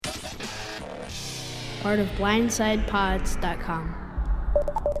part of blindsidepods.com.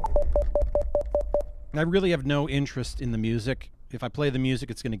 I really have no interest in the music. If I play the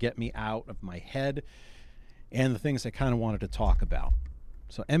music, it's going to get me out of my head and the things I kind of wanted to talk about.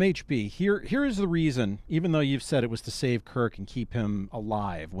 So MHB, here is the reason, even though you've said it was to save Kirk and keep him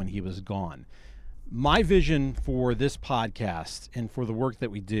alive when he was gone. My vision for this podcast and for the work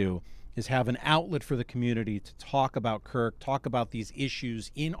that we do is have an outlet for the community to talk about Kirk, talk about these issues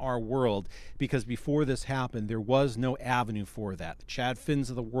in our world, because before this happened, there was no avenue for that. The Chad Finns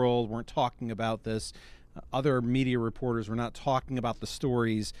of the world weren't talking about this. Other media reporters were not talking about the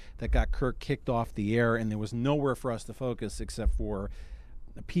stories that got Kirk kicked off the air, and there was nowhere for us to focus except for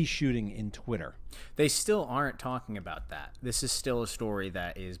a peace shooting in Twitter. They still aren't talking about that. This is still a story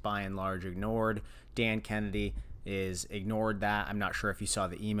that is by and large ignored. Dan Kennedy is ignored that. I'm not sure if you saw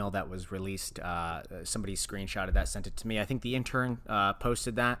the email that was released. Somebody screenshotted that, sent it to me. I think the intern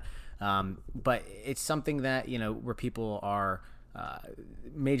posted that. But it's something that, where people are,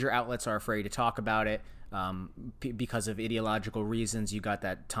 major outlets are afraid to talk about it because of ideological reasons. You got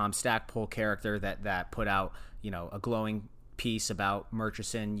that Tom Stackpole character that put out, a glowing piece about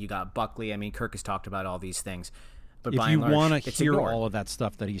Murchison. You got Buckley. I mean, Kirk has talked about all these things. But if you want to hear ignored. all of that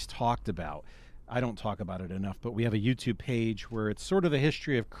stuff that he's talked about, I don't talk about it enough, but we have a YouTube page where it's sort of the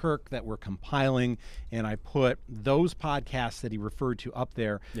history of Kirk that we're compiling, and I put those podcasts that he referred to up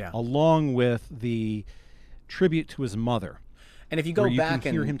there, along with the tribute to his mother. And if you go back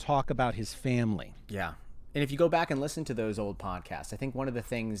and hear him talk about his family. Yeah. And if you go back and listen to those old podcasts, I think one of the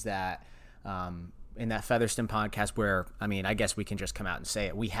things that in that Featherston podcast where, I guess we can just come out and say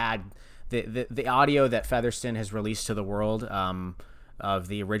it, we had the audio that Featherston has released to the world of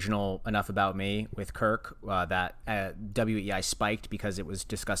the original Enough About Me with Kirk that WEI spiked because it was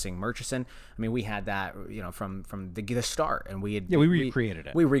discussing Murchison. We had that, from the start, and we recreated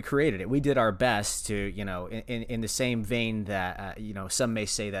it. We recreated it. We did our best to, in the same vein that, some may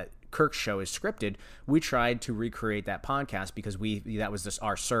say that Kirk's show is scripted. We tried to recreate that podcast because that was just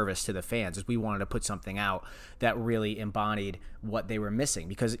our service to the fans, is we wanted to put something out that really embodied what they were missing.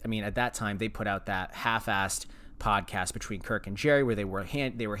 Because at that time they put out that half-assed podcast between Kirk and Jerry where they were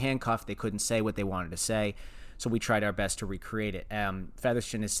handcuffed. They couldn't say what they wanted to say. So we tried our best to recreate it.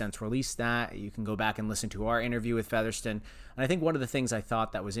 Featherston has since released that. You can go back and listen to our interview with Featherston. And I think one of the things I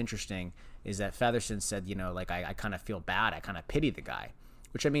thought that was interesting is that Featherston said, I kind of feel bad. I kind of pity the guy.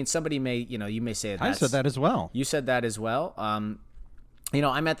 Which, somebody may, you may say that. I said that as well. You said that as well. I'm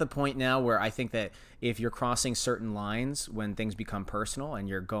at the point now where I think that if you're crossing certain lines when things become personal and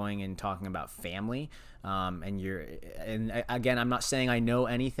you're going and talking about family, and again, I'm not saying I know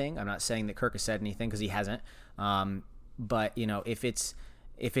anything. I'm not saying that Kirk has said anything because he hasn't. But if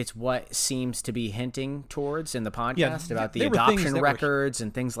it's what seems to be hinting towards in the podcast about the adoption records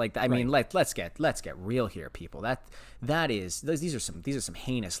and things like that. Let's get real here, people. These are some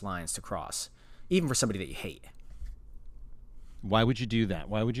heinous lines to cross, even for somebody that you hate. Why would you do that?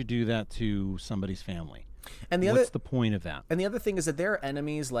 Why would you do that to somebody's family? And what's the point of that? And the other thing is that there are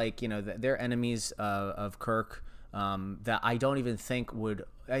enemies, they're enemies of Kirk that I don't even think would.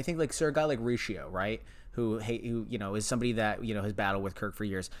 I think a guy like Riccio, right? Who is somebody that has battled with Kirk for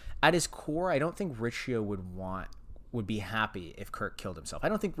years. At his core, I don't think Riccio would be happy if Kirk killed himself. I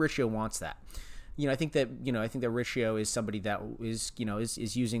don't think Riccio wants that. I think that Riccio is somebody that is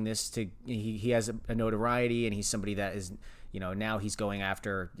using this to he has a notoriety, and he's somebody that is now he's going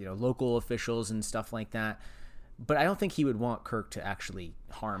after local officials and stuff like that. But I don't think he would want Kirk to actually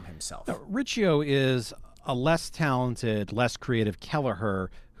harm himself. Riccio is a less talented, less creative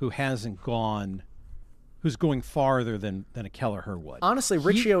Kelleher who's going farther than a Kelleher would. Honestly,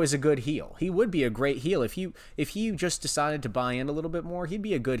 Riccio is a good heel. He would be a great heel. If you just decided to buy in a little bit more, he'd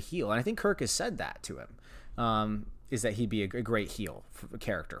be a good heel. And I think Kirk has said that to him, is that he'd be a great heel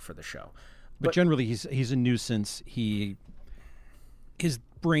character for the show. But generally, he's a nuisance. His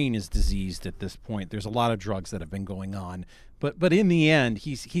brain is diseased at this point. There's a lot of drugs that have been going on. But in the end,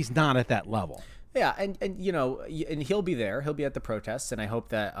 he's not at that level. Yeah, and he'll be there. He'll be at the protests, and I hope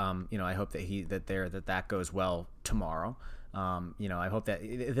that that goes well tomorrow. I hope that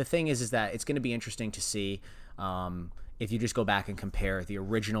the thing is that it's going to be interesting to see if you just go back and compare the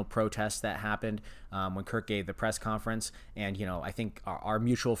original protest that happened when Kirk gave the press conference, and I think our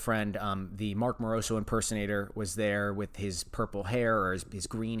mutual friend, the Mark Moroso impersonator, was there with his purple hair or his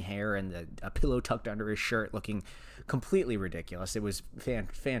green hair and a pillow tucked under his shirt, looking completely ridiculous. It was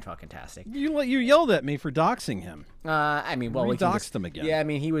fan-fucking-tastic. You yelled at me for doxing him. I mean, well, we doxed him again. Yeah, I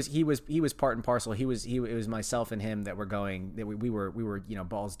mean, he was part and parcel. It was myself and him that were going. That we were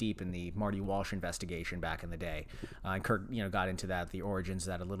balls deep in the Marty Walsh investigation back in the day. And Kirk got into that, the origins of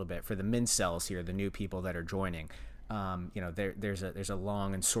that a little bit for the min-cells here, the new people that are joining. There's a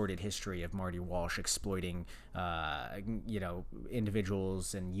long and sordid history of Marty Walsh exploiting,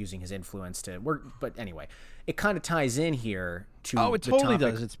 individuals and using his influence to work. But anyway, it kind of ties in here to it totally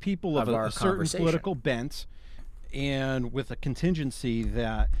does. It's people of a certain political bent, and with a contingency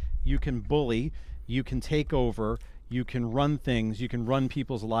that you can bully, you can take over, you can run things, you can run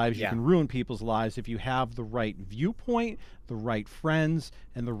people's lives, you can ruin people's lives if you have the right viewpoint, the right friends,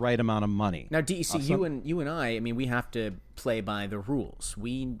 and the right amount of money. Now, DEC, you and I mean, we have to play by the rules.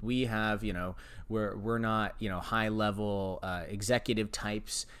 We have, we're not, high level executive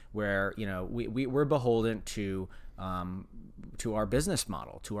types where, we're beholden to our business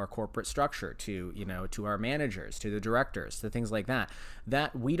model, to our corporate structure, to our managers, to the directors, to things like that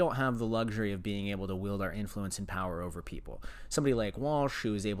we don't have the luxury of being able to wield our influence and power over people. Somebody like Walsh,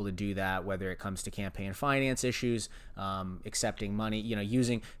 who is able to do that, whether it comes to campaign finance issues, accepting money,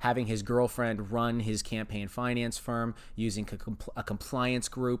 having his girlfriend run his campaign finance firm, using a compliance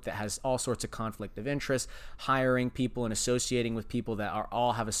group that has all sorts of conflict of interest, hiring people and associating with people that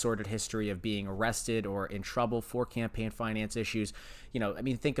all have a sordid history of being arrested or in trouble for campaign finance issues. I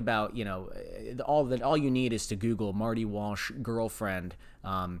mean, think about, all you need is to Google Marty Walsh girlfriend,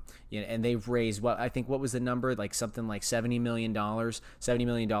 and they've raised, what was the number? Like something like $70 million. $70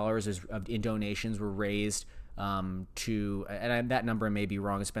 million in donations were raised that number may be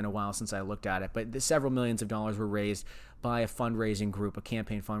wrong. It's been a while since I looked at it, but several millions of dollars were raised by a fundraising group, a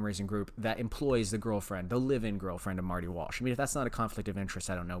campaign fundraising group that employs the live-in girlfriend of Marty Walsh. I mean, if that's not a conflict of interest,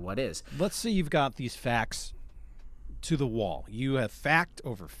 I don't know what is. Let's say you've got these facts to the wall. You have fact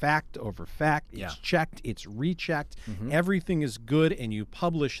over fact over fact. It's checked, it's rechecked. Everything is good, and you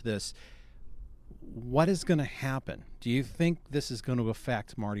publish this. What is going to happen? Do you think this is going to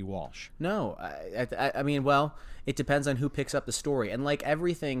affect Marty Walsh? No. I mean, well, it depends on who picks up the story. And like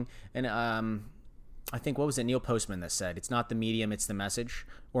everything, and I think, what was it, Neil Postman that said, it's not the medium, it's the message?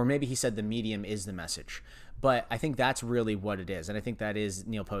 Or maybe he said the medium is the message. But I think that's really what it is. And I think that is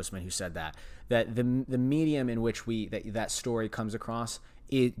Neil Postman who said that the medium in which that story comes across,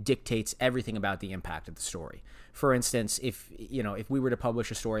 it dictates everything about the impact of the story. For instance, if we were to publish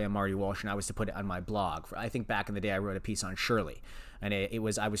a story on Marty Walsh and I was to put it on my blog, I think back in the day I wrote a piece on Shirley, and I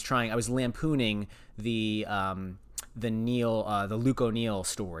was lampooning the Luke O'Neill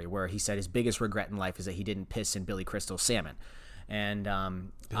story, where he said his biggest regret in life is that he didn't piss in Billy Crystal's salmon. And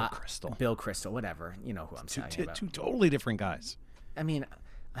Bill Crystal, whatever, you know who I'm talking about. Two totally different guys. I mean,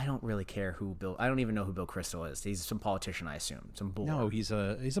 I don't really care I don't even know who Bill Crystal is. He's some politician, I assume. Some bull. No, he's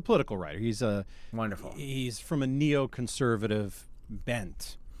a political writer. Wonderful. He's from a neoconservative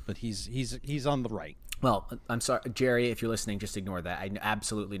bent, but he's on the right. Well, I'm sorry, Jerry, if you're listening, just ignore that. I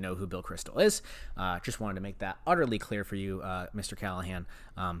absolutely know who Bill Crystal is. Just wanted to make that utterly clear for you, Mr. Callahan.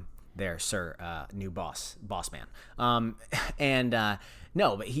 There, sir, new boss man.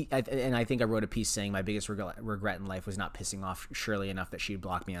 No, but I think I wrote a piece saying my biggest regret in life was not pissing off Shirley enough that she'd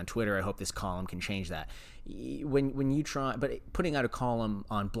block me on Twitter. I hope this column can change that. When you try, but putting out a column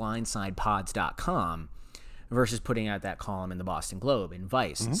on blindsidepods.com versus putting out that column in the Boston Globe, in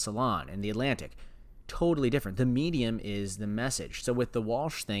Vice, and Salon, and the Atlantic, totally different. The medium is the message. So with the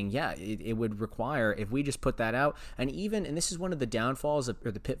Walsh thing, it would require, if we just put that out, and this is one of the downfalls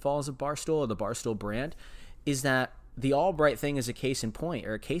or the pitfalls of Barstool, or the Barstool brand, is that the Albright thing is a case in point,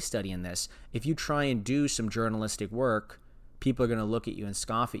 or a case study in this. If you try and do some journalistic work, people are going to look at you and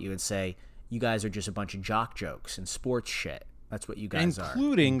scoff at you and say, you guys are just a bunch of jock jokes and sports shit. That's what you guys are.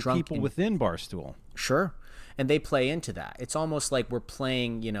 Including people within Barstool. Sure. And they play into that. It's almost like we're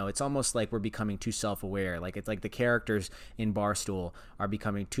playing, it's almost like we're becoming too self-aware. Like, it's like the characters in Barstool are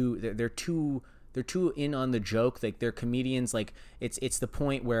becoming they're too in on the joke. Like, they're comedians. Like, it's the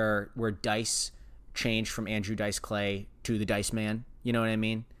point where Dice changed from Andrew Dice Clay to the Dice Man. You know what I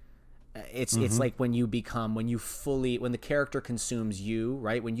mean? It's like when the character consumes you,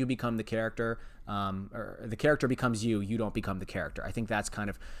 right? When you become the character, or the character becomes you, you don't become the character. I think that's kind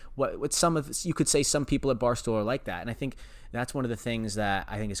of what you could say some people at Barstool are like that. And I think that's one of the things that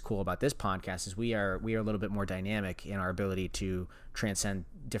I think is cool about this podcast is we are a little bit more dynamic in our ability to transcend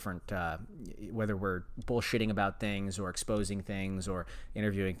different, whether we're bullshitting about things or exposing things or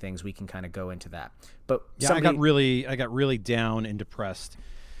interviewing things, we can kind of go into that. But I got really down and depressed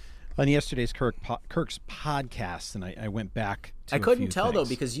On yesterday's Kirk's podcast, and I went back to I a couldn't few tell, though, things.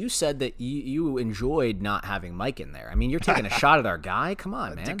 because you said that you enjoyed not having Mike in there. I mean, you're taking a shot at our guy. Come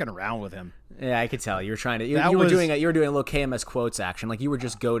on, man. Dicking around with him. Yeah, I could tell. You were trying to. You That were was- doing a little KMS quotes action. Like you were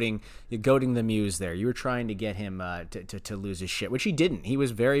just goading the muse there. You were trying to get him to lose his shit, which he didn't. He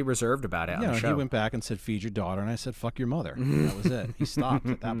was very reserved about it on the show. He went back and said, "Feed your daughter," and I said, "Fuck your mother." That was it. He stopped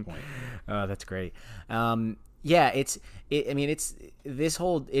at that point. Oh, that's great. Yeah, it's this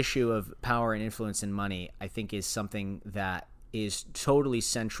whole issue of power and influence and money, I think, is something that is totally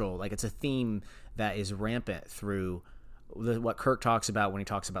central. Like it's a theme that is rampant through what Kirk talks about when he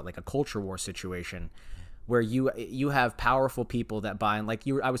talks about like a culture war situation, where you have powerful people that buy, and like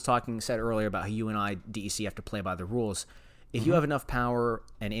I said earlier about how you and I, DEC, have to play by the rules. If you have enough power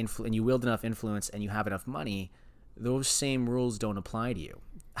and and you wield enough influence and you have enough money, those same rules don't apply to you.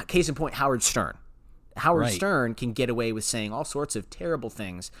 Case in point, Howard Stern. Howard Right. Stern can get away with saying all sorts of terrible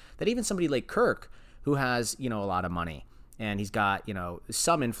things that even somebody like Kirk, who has, a lot of money and he's got,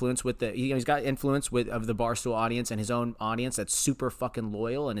 some influence with he's got influence of the Barstool audience and his own audience that's super fucking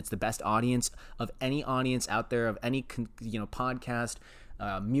loyal, and it's the best audience of any audience out there, of any, podcast,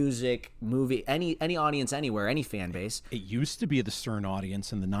 music, movie, any audience anywhere, any fan base. It used to be the Stern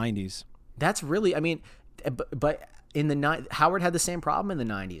audience in the 90s. That's really, but in the Howard had the same problem in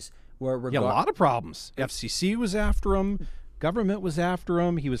the 90s. Where Yeah, a lot of problems. FCC was after him. Government was after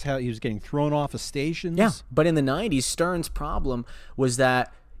him. He was getting thrown off of stations. Yeah, but in the 90s, Stern's problem was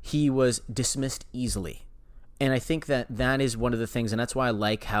that he was dismissed easily. And I think that is one of the things, and that's why I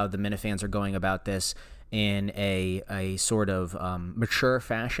like how the Minifans are going about this in a sort of mature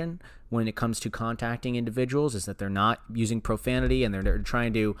fashion when it comes to contacting individuals, is that they're not using profanity, and they're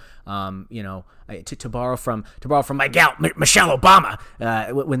trying to to borrow from my gal Michelle Obama.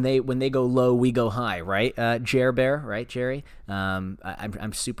 When they go low, we go high, right? Jer Bear, right, Jerry?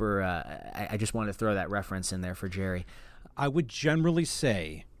 I'm super. I just wanted to throw that reference in there for Jerry. I would generally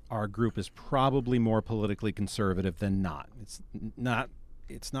say our group is probably more politically conservative than not.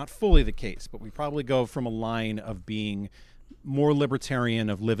 It's not fully the case, but we probably go from a line of being more libertarian,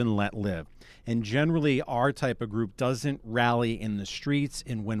 of live and let live. And generally our type of group doesn't rally in the streets,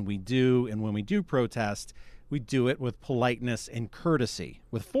 and when we do protest, we do it with politeness and courtesy.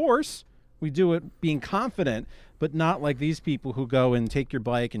 With force, we do it being confident, but not like these people who go and take your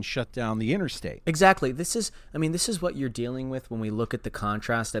bike and shut down the interstate. Exactly. This is what you're dealing with when we look at the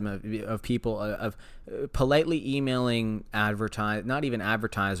contrast of people of politely emailing not even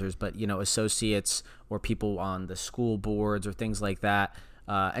advertisers, but associates or people on the school boards or things like that,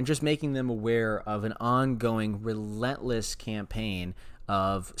 and just making them aware of an ongoing, relentless campaign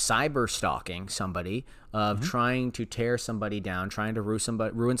of cyber stalking somebody, of trying to tear somebody down, trying to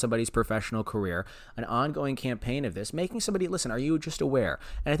ruin somebody's professional career, an ongoing campaign of this, making somebody listen. Are you just aware?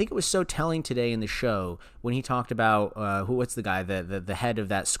 And I think it was so telling today in the show when he talked about what's the guy, the head of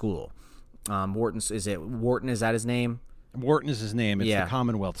that school, Wharton. Is it Wharton? Is that his name? Wharton is his name. It's Yeah. the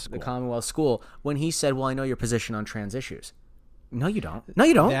Commonwealth School. The Commonwealth School. When he said, "Well, I know your position on trans issues." No, you don't. No,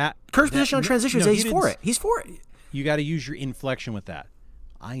 you don't. Kirk's position on trans issues. He's for it. He's for it. You got to use your inflection with that.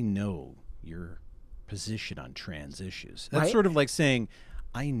 I know your position on trans issues. That's Right. sort of like saying,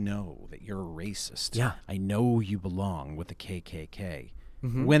 I know that you're a racist. Yeah. I know you belong with the KKK.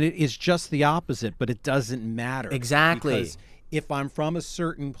 When it is just the opposite, but it doesn't matter. Exactly. Because if I'm from a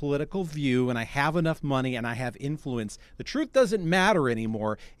certain political view and I have enough money and I have influence, the truth doesn't matter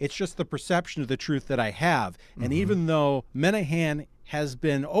anymore. It's just the perception of the truth that I have. And even though Minihane has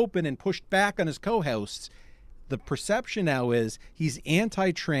been open and pushed back on his co-hosts, the perception now is he's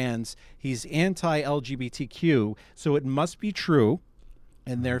anti-trans, he's anti-LGBTQ, so it must be true,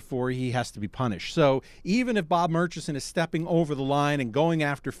 and therefore he has to be punished. So even if Bob Murchison is stepping over the line and going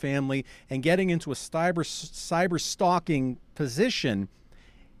after family and getting into a cyber stalking position,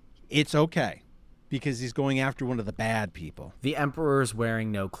 it's okay because he's going after one of the bad people. The emperor's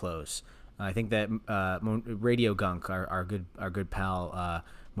wearing no clothes. I think that Radio Gunk, our good pal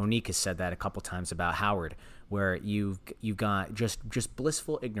Monique, has said that a couple times about Howard, where you've got just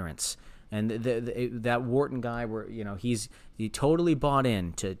blissful ignorance. And that Wharton guy, where he totally bought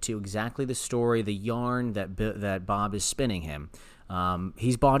in to exactly the story, the yarn that Bob is spinning him.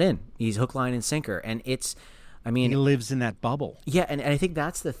 He's bought in. He's hook, line, and sinker, and it's. He lives in that bubble. Yeah, and I think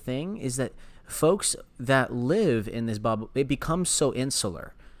that's the thing, is that folks that live in this bubble, it becomes so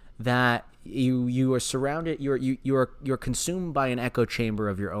insular that you are surrounded, you're consumed by an echo chamber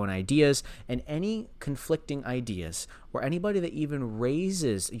of your own ideas, and any conflicting ideas, or anybody that even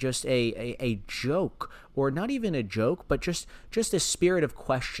raises just a joke, or not even a joke, but just a spirit of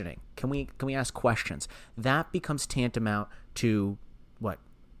questioning. Can we ask questions? That becomes tantamount to what?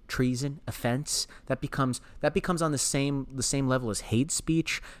 treason, offense. That becomes on the same level as hate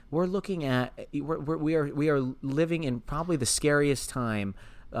speech. We're looking at we are living in probably the scariest time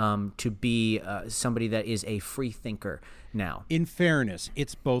to be somebody that is a free thinker now. In fairness,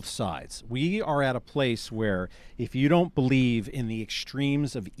 it's both sides. We are at a place where if you don't believe in the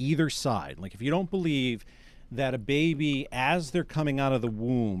extremes of either side, like if you don't believe that a baby as they're coming out of the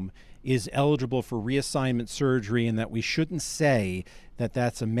womb is eligible for reassignment surgery and that we shouldn't say that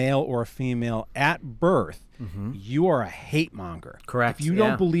that's a male or a female at birth, you are a hate monger. Correct. If you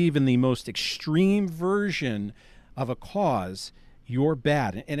don't believe in the most extreme version of a cause, you're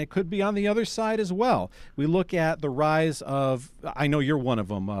bad. And it could be on the other side as well. We look at the rise of, I know you're one of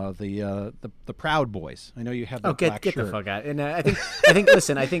them, the Proud Boys. I know you have that black get shirt. the fuck out. And I think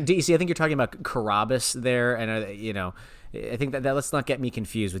listen, I think DEC, I think you're talking about Carabas there, and you know, I think that let's not get me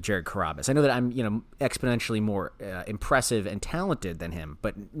confused with Jared Carabas. I know that I'm, you know, exponentially more impressive and talented than him,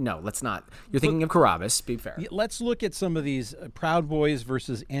 but no, let's not. You're thinking of Carabas. Be fair. Let's look at some of these Proud Boys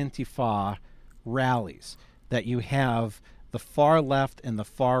versus Antifa rallies that you have the far left and the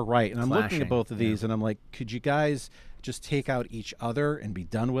far right. And I'm looking at both of these and I'm like, could you guys just take out each other and be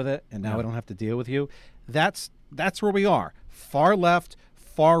done with it? And now I don't have to deal with you. That's where we are. Far left,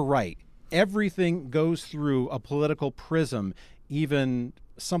 far right. Everything goes through a political prism, even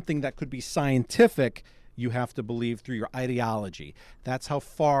something that could be scientific. You have to believe through your ideology. That's how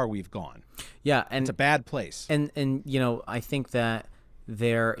far we've gone. Yeah, and it's a bad place. And you know, I think that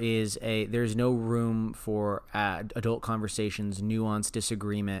there's no room for adult conversations, nuanced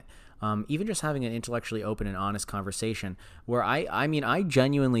disagreement, even just having an intellectually open and honest conversation. Where I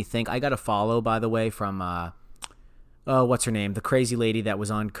genuinely think I got a follow, by the way, from what's her name, the crazy lady that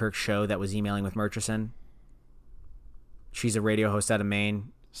was on Kirk's show that was emailing with Murchison. She's a radio host out of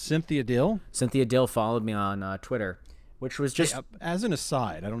Maine. Cynthia Dill followed me on Twitter, which was just as an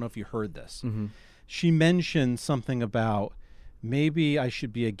aside. I don't know if you heard this. She mentioned something about, maybe I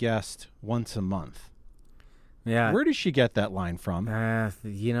should be a guest once a month. Yeah. Where did she get that line from?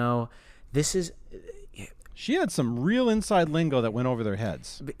 You know, this is... She had some real inside lingo that went over their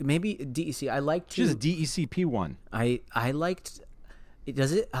heads. Maybe DEC, I like to... She's a DECP one. I liked...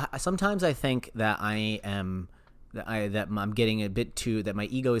 Does it... Sometimes I think that I'm getting a bit too... That my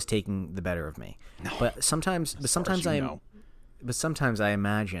ego is taking the better of me. No. But sometimes I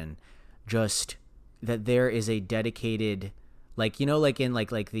imagine just that there is a dedicated... Like, you know, like in like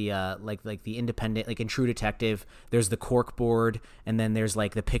the Independent, like in True Detective, there's the cork board, and then there's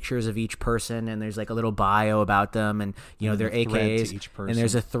like the pictures of each person, and there's like a little bio about them, and you know, their AKAs, and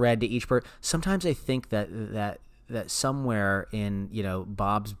there's a thread to each person. Sometimes I think that somewhere in, you know,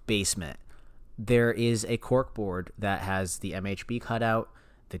 Bob's basement, there is a cork board that has the MHB cutout,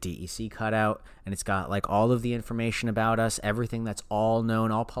 the DEC cutout, and it's got like all of the information about us, everything that's all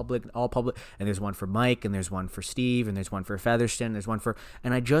known, all public, and there's one for Mike, and there's one for Steve, and there's one for Featherston, there's one for,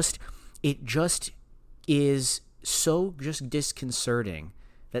 and it just is so just disconcerting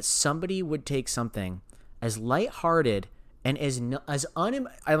that somebody would take something as lighthearted and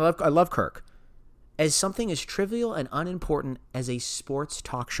I love Kirk, as something as trivial and unimportant as a sports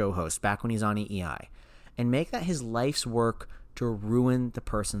talk show host back when he's on EEI, and make that his life's work to ruin the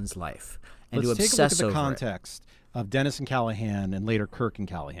person's life and Let's to obsess take a look at the over context of Dennis and Callahan and later Kirk and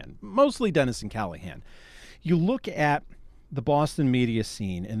Callahan, mostly Dennis and Callahan. You look at the Boston media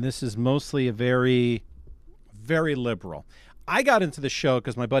scene, and this is mostly a very, very liberal. I got into the show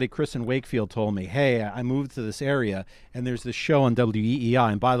because my buddy Chris in Wakefield told me, hey, I moved to this area, and there's this show on WEEI,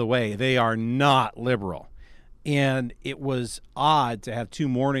 and by the way, they are not liberal. And it was odd to have two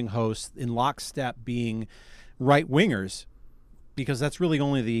morning hosts in lockstep being right-wingers, because that's really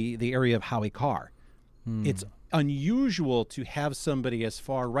only the area of Howie Carr. It's unusual to have somebody as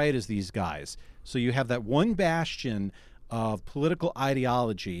far right as these guys. So you have that one bastion of political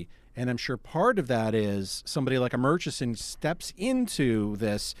ideology, and I'm sure part of that is somebody like a Murchison steps into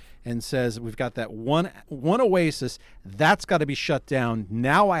this and says, we've got that one oasis, that's got to be shut down.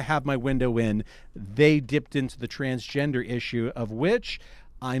 Now I have my window in. They dipped into the transgender issue, of which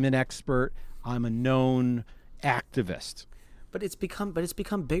I'm an expert. I'm a known activist. But it's become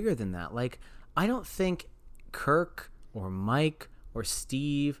bigger than that. Like, I don't think Kirk or Mike or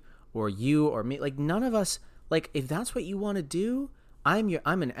Steve or you or me, like none of us, like if that's what you want to do, I'm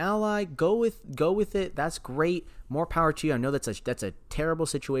an ally. Go with it. That's great. More power to you. I know that's a terrible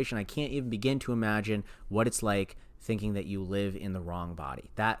situation. I can't even begin to imagine what it's like thinking that you live in the wrong body.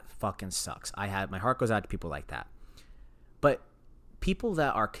 That fucking sucks. My heart goes out to people like that. But people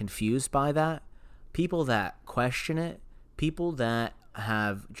that are confused by that, people that question it, people that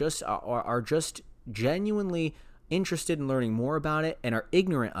have just are just genuinely interested in learning more about it and are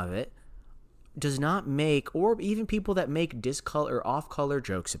ignorant of it does not make, or even people that make discolor or off-color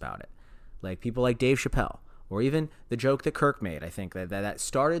jokes about it, like people like Dave Chappelle, or even the joke that Kirk made. I think that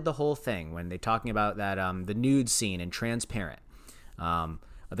started the whole thing when they're talking about that the nude scene in Transparent.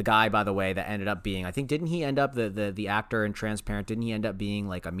 The guy, by the way, that ended up being, I think, didn't he end up the actor in Transparent? Didn't he end up being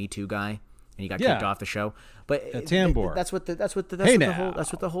like a Me Too guy, and he got kicked off the show? But Tambor. That's what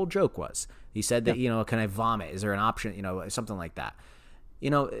the whole joke was. He said that can I vomit? Is there an option? Something like that.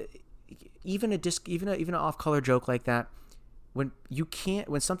 Even an off-color joke like that, when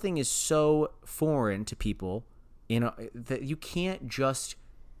something is so foreign to people, that you can't just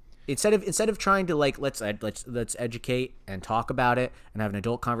instead of trying to like let's educate and talk about it and have an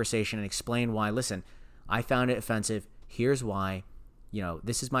adult conversation and explain why. Listen, I found it offensive. Here's why.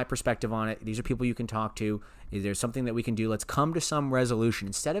 This is my perspective on it. These are people you can talk to. Is there something that we can do? Let's come to some resolution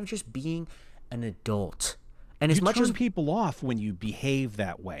instead of just being an adult. And as much as people off when you behave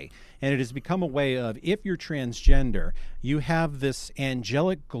that way, and it has become a way of, if you're transgender, you have this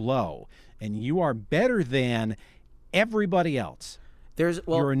angelic glow, and you are better than everybody else.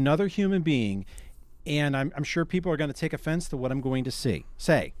 You're another human being, and I'm sure people are going to take offense to what I'm going to say.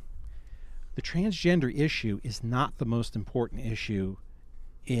 The transgender issue is not the most important issue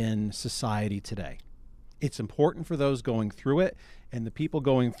in society today. It's important for those going through it, and the people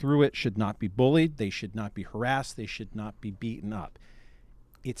going through it should not be bullied. They should not be harassed. They should not be beaten up.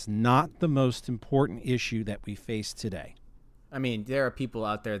 It's not the most important issue that we face today. I mean, there are people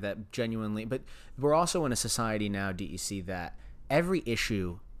out there that genuinely, but we're also in a society now, DEC, that every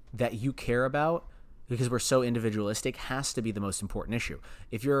issue that you care about, because we're so individualistic, has to be the most important issue.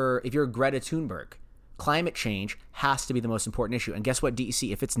 If you're Greta Thunberg, climate change has to be the most important issue. And guess what,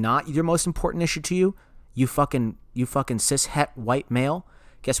 DEC? If it's not your most important issue to you, you fucking cishet white male,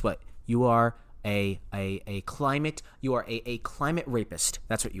 guess what? You are a climate rapist.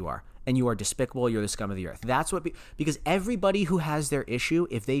 That's what you are. And you are despicable. You're the scum of the earth. That's what, because everybody who has their issue,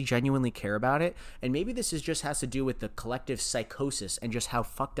 if they genuinely care about it, and maybe this has to do with the collective psychosis and just how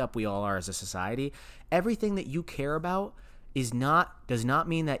fucked up we all are as a society, everything that you care about does not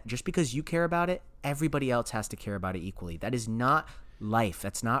mean that just because you care about it, everybody else has to care about it equally. That is not life.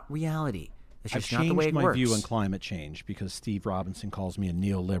 That's not reality. That's just not the way it works. I've changed my view on climate change because Steve Robinson calls me a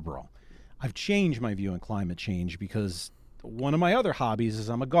neoliberal. I've changed my view on climate change because one of my other hobbies is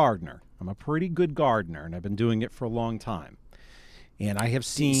I'm a gardener. I'm a pretty good gardener, and I've been doing it for a long time. And I have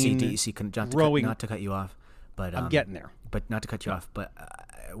seen growing. Not to cut you off, but I'm getting there. But not to cut you off, but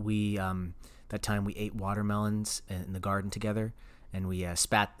we that time we ate watermelons in the garden together, and we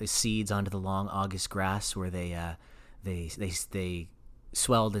spat the seeds onto the long August grass where they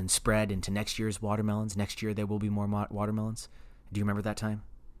swelled and spread into next year's watermelons. Next year there will be more watermelons. Do you remember that time?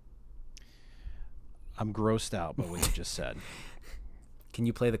 I'm grossed out by what you just said. Can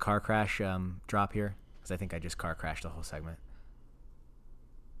you play the car crash drop here? Because I think I just car crashed the whole segment.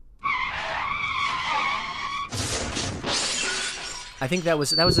 I think that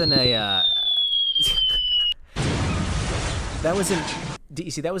was in a that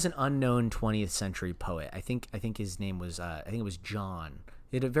was an unknown 20th century poet. I think his name was it was John.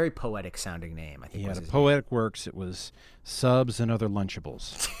 He had a very poetic sounding name. I think he had a poetic works. It was Subs and Other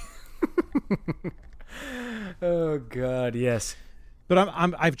Lunchables. Oh God, yes. But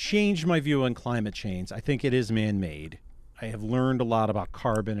I've changed my view on climate change. I think it is man-made. I have learned a lot about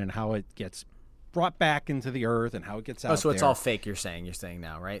carbon and how it gets brought back into the earth and how it gets out. Oh, so there. It's all fake. You're saying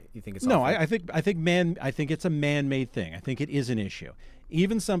now, right? You think it's all no? Fake? I think it's a man-made thing. I think it is an issue.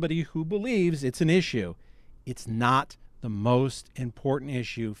 Even somebody who believes it's an issue, it's not the most important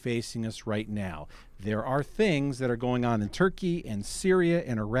issue facing us right now. There are things that are going on in Turkey and Syria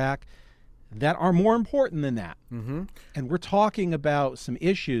and Iraq that are more important than that. Mm-hmm. And we're talking about some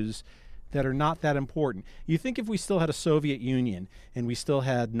issues that are not that important. You think if we still had a Soviet Union and we still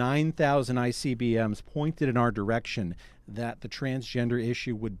had 9,000 ICBMs pointed in our direction, that the transgender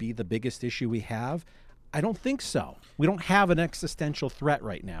issue would be the biggest issue we have? I don't think so. We don't have an existential threat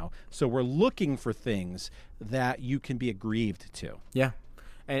right now. So we're looking for things that you can be aggrieved to. Yeah.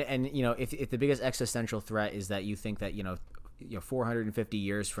 And if the biggest existential threat is that you think that, 450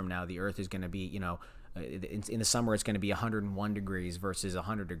 years from now, the Earth is going to be, in the summer it's going to be 101 degrees versus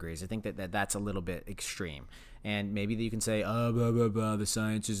 100 degrees. I think that's a little bit extreme. And maybe you can say, oh, blah, blah, blah, the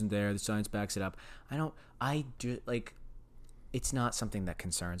science isn't there. The science backs it up. It's not something that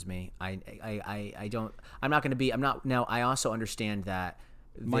concerns me. I also understand that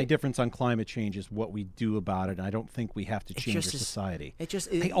My difference on climate change is what we do about it, and I don't think we have to change our society. It's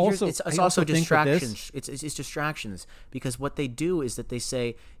also distractions. It's distractions, because what they do is that they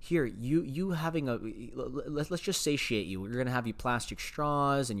say, here, you having let's just satiate you. We're going to have you plastic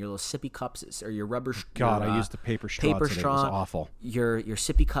straws and your little sippy cups or your rubber. God, I used the paper straw today. It was awful. Your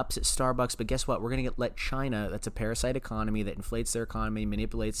sippy cups at Starbucks, but guess what? We're going to let China, that's a parasite economy that inflates their economy,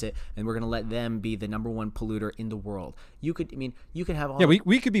 manipulates it, and we're going to let them be the #1 polluter in the world. You could have all. Yeah,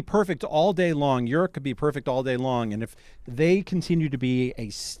 we could be perfect all day long. Europe could be perfect all day long, and if they continue to be a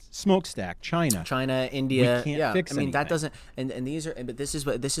smokestack, China, India, we can't fix anything. That doesn't. And these are. But this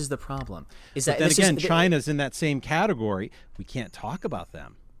is the problem. China's in that same category. We can't talk about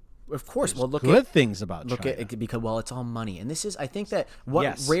them. Of course. Well, look at things about China. Because it's all money, and this is. I think that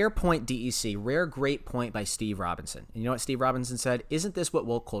rare point DEC, rare great point by Steve Robinson. And you know what Steve Robinson said? Isn't this what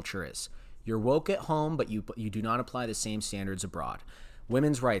woke culture is? You're woke at home, but you do not apply the same standards abroad.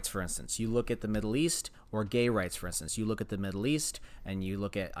 Women's rights, for instance, you look at the Middle East, or gay rights, for instance, you look at the Middle East and you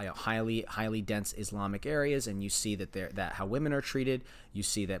look at highly dense Islamic areas, and you see that how women are treated. You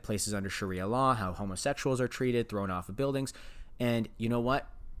see that places under Sharia law, how homosexuals are treated, thrown off of buildings. And you know what?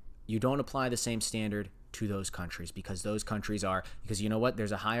 You don't apply the same standard to those countries, because those countries because you know what?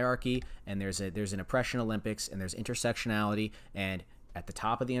 There's a hierarchy, and there's an oppression Olympics, and there's intersectionality, and at the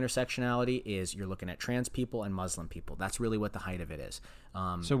top of the intersectionality is you're looking at trans people and Muslim people. That's really what the height of it is.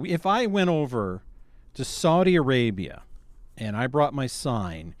 So if I went over to Saudi Arabia and I brought my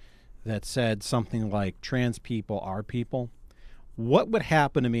sign that said something like trans people are people, what would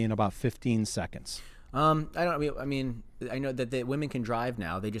happen to me in about 15 seconds? I know that the women can drive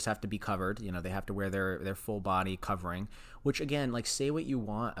now. They just have to be covered. They have to wear their full body covering, which again, like, say what you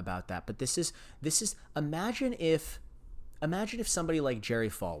want about that. But this is imagine if somebody like Jerry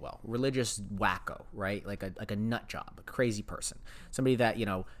Falwell, religious wacko, right? Like a nut job, a crazy person, somebody that,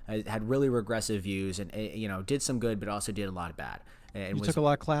 had really regressive views and, did some good, but also did a lot of bad. And took a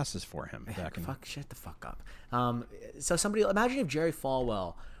lot of classes for him back in. Shut the fuck up. So imagine if Jerry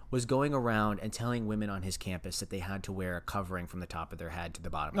Falwell was going around and telling women on his campus that they had to wear a covering from the top of their head to the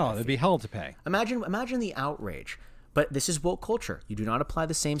bottom of their feet. They'd be hell to pay. Imagine the outrage. But this is woke culture. You do not apply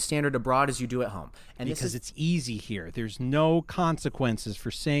the same standard abroad as you do at home. And because it's easy here. There's no consequences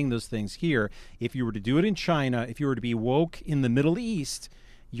for saying those things here. If you were to do it in China, if you were to be woke in the Middle East,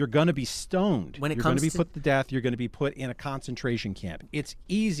 you're going to be stoned. You're going to be put to death. You're going to be put in a concentration camp. It's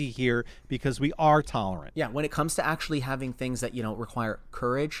easy here because we are tolerant. Yeah, when it comes to actually having things that, require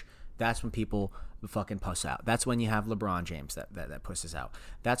courage, that's when people fucking puss out. That's when you have LeBron James that pusses out.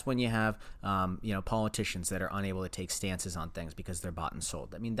 That's when you have politicians that are unable to take stances on things because they're bought and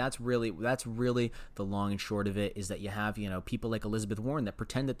sold. I mean, that's really the long and short of it, is that you have people like Elizabeth Warren that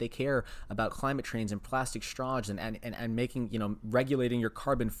pretend that they care about climate change and plastic straws and making regulating your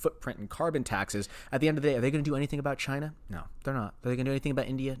carbon footprint and carbon taxes. At the end of the day, are they going to do anything about China? No, they're not. Are they going to do anything about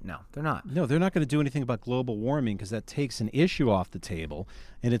India? No, they're not. No, they're not going to do anything about global warming, because that takes an issue off the table,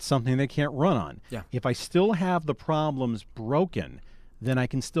 and it's something they can't run on. Yeah. If I still have the problems broken, then I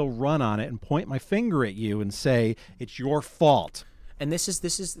can still run on it and point my finger at you and say it's your fault. And this is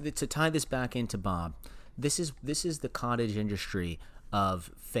to tie this back into Bob. This is the cottage industry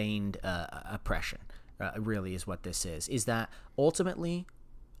of feigned oppression. Really, is what this is. Is that ultimately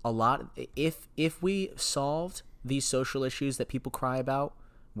if we solved these social issues that people cry about,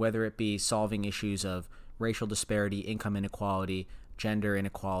 whether it be solving issues of racial disparity, income inequality, gender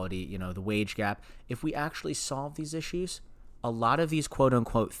inequality, the wage gap. If we actually solve these issues, a lot of these quote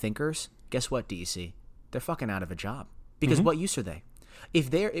unquote thinkers, guess what, DEC? They're fucking out of a job. Because what use are they?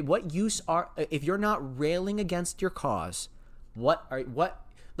 If you're not railing against your cause,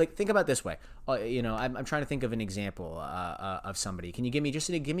 think about it this way. I'm trying to think of an example of somebody. Can you give me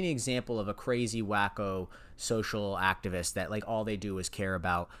an example of a crazy wacko social activist that all they do is care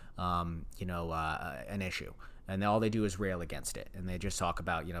about an issue, and all they do is rail against it, and they just talk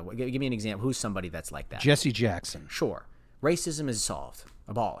about give me an example. Who's somebody that's like that? Jesse Jackson. Sure. Racism is solved,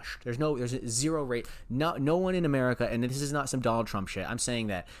 abolished. There's zero rate. No one in America, and this is not some Donald Trump shit. I'm saying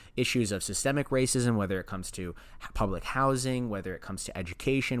that issues of systemic racism, whether it comes to public housing, whether it comes to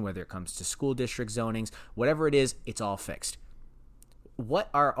education, whether it comes to school district zonings, whatever it is, it's all fixed. We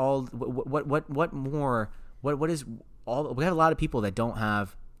have a lot of people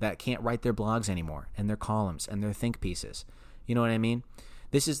that can't write their blogs anymore, and their columns and their think pieces. You know what I mean?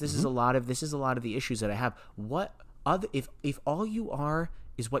 This is a lot of the issues that I have. If all you are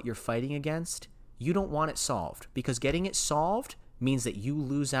is what you're fighting against, you don't want it solved, because getting it solved means that you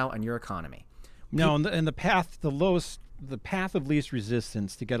lose out on your economy. No, and the path of least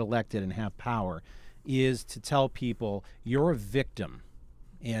resistance to get elected and have power is to tell people you're a victim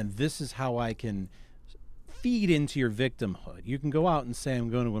and this is how I can feed into your victimhood. You can go out and say, I'm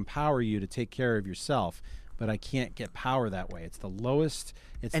going to empower you to take care of yourself, but I can't get power that way. It's the lowest,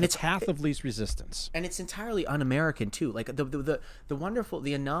 it's the path of least resistance. And it's entirely un-American too. Like the wonderful,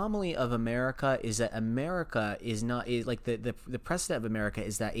 the anomaly of America is that America is not, like the precedent of America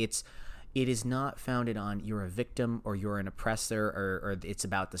is that it is not founded on you're a victim or you're an oppressor or it's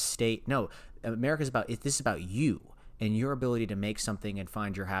about the state. No, America is this is about you and your ability to make something and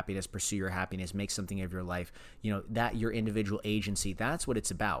find your happiness, pursue your happiness, make something of your life, that your individual agency, that's what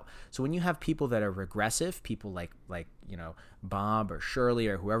it's about. So when you have people that are regressive, people like Bob or Shirley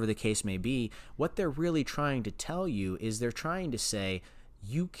or whoever the case may be, what they're really trying to tell you is they're trying to say,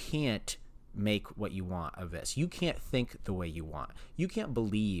 you can't make what you want of this. You can't think the way you want. You can't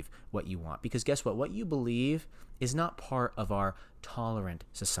believe what you want, because guess what? What you believe is not part of our tolerant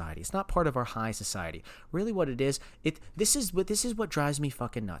society. It's not part of our high society. Really what it is, this is what drives me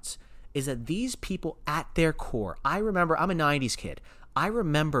fucking nuts, is that these people at their core, I remember, I'm a 90s kid. I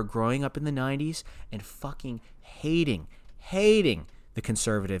remember growing up in the 90s and fucking hating the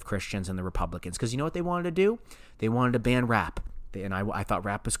conservative Christians and the Republicans, because you know what they wanted to do? They wanted to ban rap. And I thought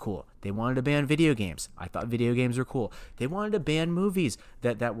rap was cool. They wanted to ban video games. I thought video games were cool. They wanted to ban movies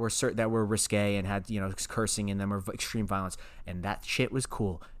that were risque and had cursing in them or extreme violence, and that shit was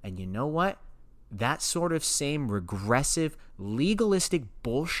cool. And you know what? That sort of same regressive, legalistic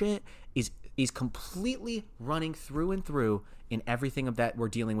bullshit is completely running through and through in everything of that we're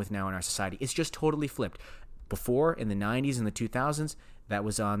dealing with now in our society. It's just totally flipped. Before, in the 90s and the 2000s, that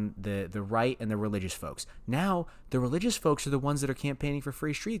was on the right and the religious folks. Now, the religious folks are the ones that are campaigning for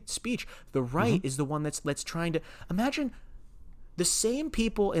free speech. The right is the one that's trying to... Imagine the same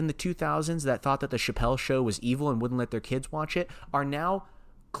people in the 2000s that thought that the Chappelle Show was evil and wouldn't let their kids watch it are now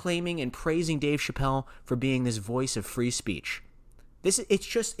claiming and praising Dave Chappelle for being this voice of free speech. It's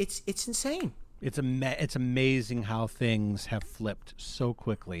insane. It's amazing how things have flipped so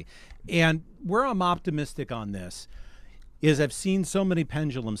quickly. And where I'm optimistic on this is I've seen so many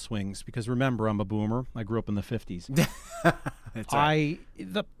pendulum swings, because remember, I'm a boomer. I grew up in the 50s. That's right.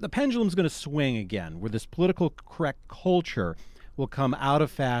 The pendulum's going to swing again, where this political correct culture will come out of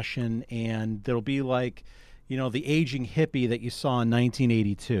fashion, and there'll be like, the aging hippie that you saw in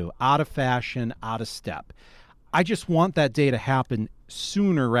 1982, out of fashion, out of step. I just want that day to happen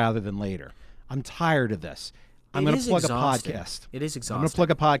sooner rather than later. I'm tired of this. I'm going to plug a podcast. It is exhausting. I'm going to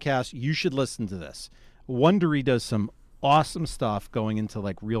plug a podcast. You should listen to this. Wondery does some awesome stuff going into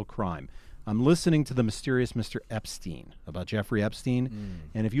like real crime. I'm listening to The Mysterious Mr. Epstein, about Jeffrey Epstein.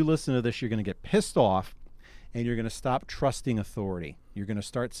 And if you listen to this, you're going to get pissed off and you're going to stop trusting authority. You're going to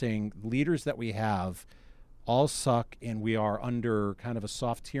start saying leaders that we have all suck, and we are under kind of a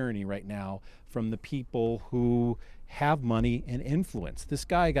soft tyranny right now from the people who have money and influence. This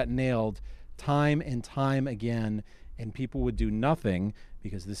guy got nailed time and time again, and people would do nothing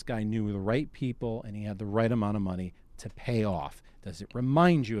because this guy knew the right people and he had the right amount of money to pay off. Does it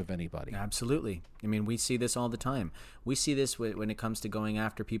remind you of anybody? Absolutely. I mean, we see this all the time. We see this when it comes to going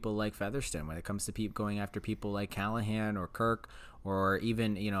after people like Featherston, when it comes to going after people like Callahan or Kirk, or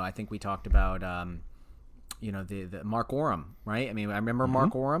even, I think we talked about, the Mark Orem, right? I mean, I remember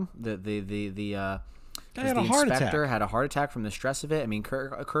Mark Orem, the inspector had a heart attack from the stress of it. I mean,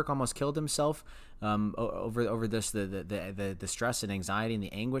 Kirk almost killed himself over this the stress and anxiety and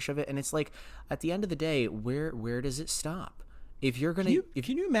the anguish of it. And it's like, at the end of the day, where does it stop? If you're gonna,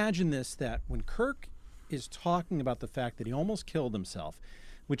 can you imagine this? That when Kirk is talking about the fact that he almost killed himself,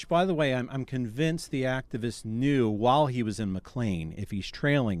 which, by the way, I'm convinced the activist knew while he was in McLean, if he's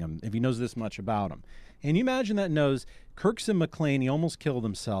trailing him, if he knows this much about him. And you imagine that knows Kirk's in McLean, he almost killed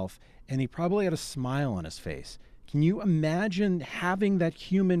himself, and he probably had a smile on his face. Can you imagine having that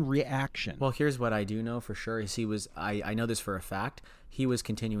human reaction? Well, here's what I do know for sure is he was, I know this for a fact, he was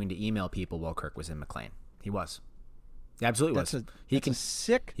continuing to email people while Kirk was in McLean. He was. He absolutely was. That's a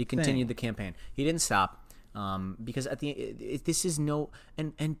sick He continued the campaign. He didn't stop. Because at the this is no,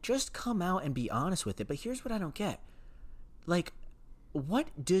 and just come out and be honest with it. But here's what I don't get. Like, what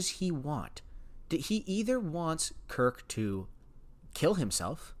does he want? He either wants Kirk to kill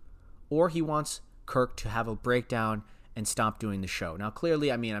himself, or he wants Kirk to have a breakdown and stop doing the show. Now,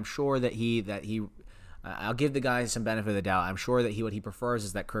 clearly, I mean, I'm sure that I'll give the guy some benefit of the doubt. I'm sure that what he prefers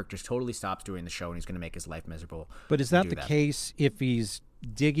is that Kirk just totally stops doing the show and he's going to make his life miserable. But is that the case if he's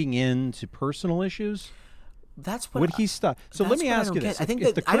digging into personal issues? That's what would he stop? So let me ask you this: I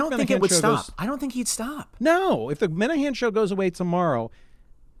don't think it would stop. I don't think he'd stop. No, if the Minihane show goes away tomorrow,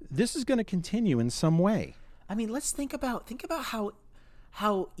 this is going to continue in some way. I mean, let's think about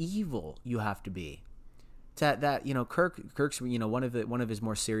how evil you have to be that Kirk's one of his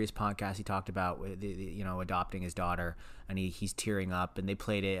more serious podcasts. He talked about adopting his daughter, and he's tearing up. And they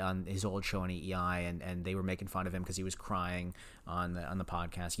played it on his old show on EEI, and they were making fun of him because he was crying on the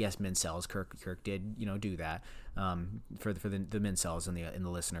podcast. Yes, Mincels. Kirk did do that for the Mincels and the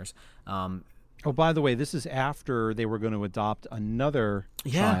listeners. Oh, by the way, this is after they were going to adopt another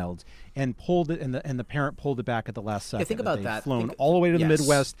child and pulled it, and the parent pulled it back at the last second. Yeah, think about that. Flown all the way to the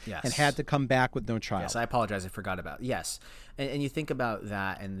Midwest yes. and had to come back with no child. Yes, I apologize. I forgot about yes. And you think about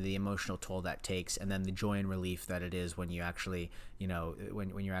that and the emotional toll that takes, and then the joy and relief that it is when you actually,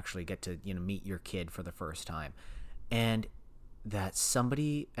 when you actually get to meet your kid for the first time, and that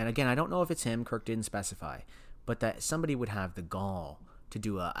somebody, and again, I don't know if it's him. Kirk didn't specify, but that somebody would have the gall to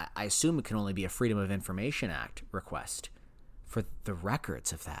do I assume it can only be a Freedom of Information Act request for the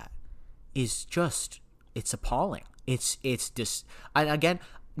records of that is just, it's appalling. It's just, and again,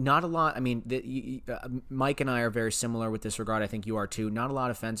 not a lot. I mean, Mike and I are very similar with this regard. I think you are too. Not a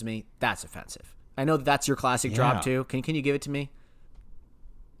lot offends me. That's offensive. I know that's your classic drop too. Can you give it to me?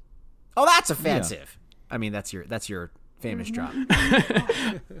 Oh, that's offensive. Yeah. I mean, that's your famous drop.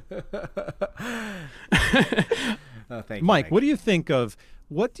 Oh, thank you, Mike, what do you think of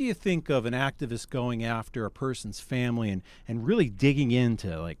an activist going after a person's family and really digging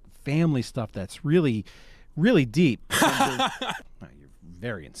into like family stuff that's really, really deep? You're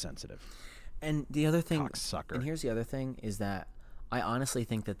very insensitive. And the other thing, cocksucker. And here's the other thing is that I honestly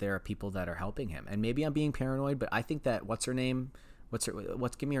think that there are people that are helping him, and maybe I'm being paranoid, but I think that what's her name?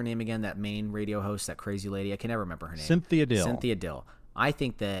 Give me her name again. That main radio host, that crazy lady. I can never remember her name. Cynthia Dill. I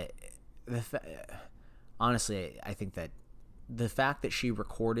think that honestly, I think that the fact that she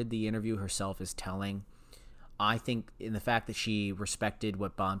recorded the interview herself is telling. I think in the fact that she respected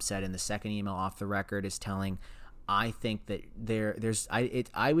what Bob said in the second email off the record is telling. I think that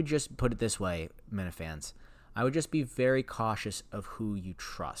I would just put it this way, Minifans. I would just be very cautious of who you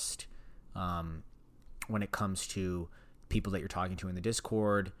trust when it comes to people that you're talking to in the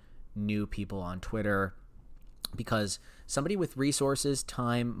Discord, new people on Twitter, because somebody with resources,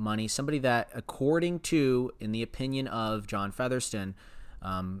 time, money, somebody that, according to, in the opinion of John Featherston,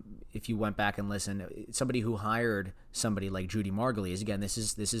 if you went back and listened, somebody who hired somebody like Judy Margulies, again, this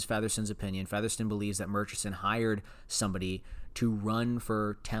is Featherston's opinion. Featherston believes that Murchison hired somebody to run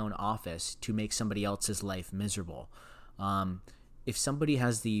for town office to make somebody else's life miserable. If somebody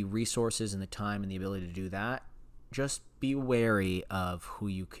has the resources and the time and the ability to do that, just be wary of who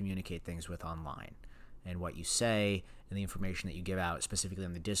you communicate things with online and what you say and the information that you give out, specifically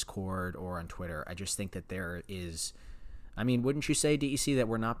on the Discord or on Twitter. I just think that there is, I mean, wouldn't you say, DEC, that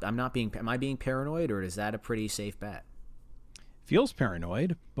am I being paranoid, or is that a pretty safe bet? Feels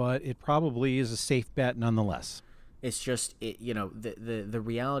paranoid, but it probably is a safe bet nonetheless. It's just, the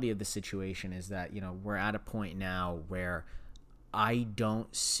reality of the situation is that, we're at a point now where I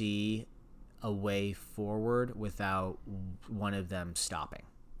don't see a way forward without one of them stopping.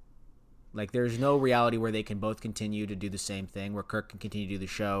 Like, there's no reality where they can both continue to do the same thing, where Kirk can continue to do the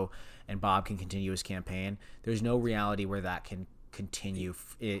show and Bob can continue his campaign. There's no reality where that can continue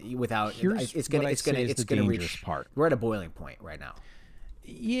without. It's going to reach part. We're at a boiling point right now.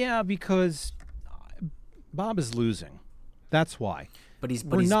 Yeah, because Bob is losing. That's why. But he's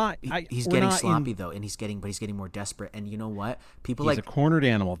getting sloppy though, and he's getting more desperate. And you know what? He's a cornered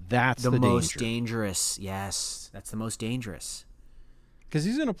animal. That's the most dangerous. Yes, that's the most dangerous. Because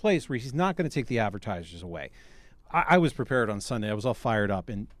he's in a place where he's not going to take the advertisers away. I was prepared on Sunday. I was all fired up.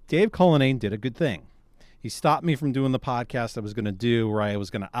 And Dave Cullinane did a good thing. He stopped me from doing the podcast I was going to do, where I was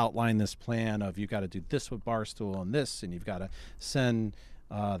going to outline this plan of, you got to do this with Barstool and this, and you've got to send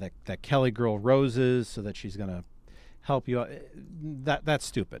that Kelly girl roses so that she's going to help you. That's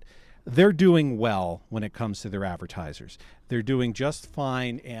stupid. They're doing well when it comes to their advertisers. They're doing just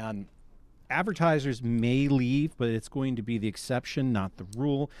fine, and advertisers may leave, but it's going to be the exception, not the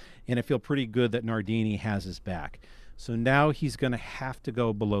rule. And I feel pretty good that Nardini has his back. So now he's going to have to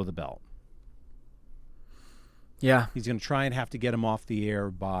go below the belt. Yeah. He's going to try and have to get him off the air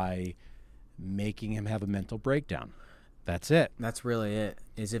by making him have a mental breakdown. That's it. That's really it.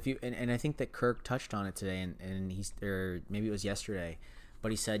 Is if you and I think that Kirk touched on it today, and he's, or maybe it was yesterday,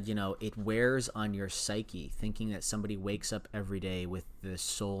 but he said, it wears on your psyche thinking that somebody wakes up every day with the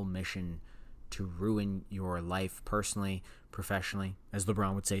sole mission to ruin your life personally, professionally, as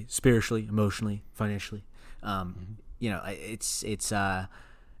LeBron would say, spiritually, emotionally, financially. It's a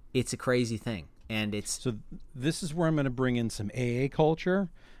crazy thing, and it's. So this is where I'm going to bring in some AA culture.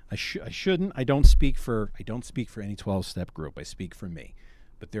 I shouldn't. I don't speak for any 12-step group. I speak for me.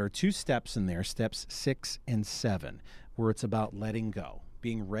 But there are 2 steps in there, steps 6 and 7, where it's about letting go.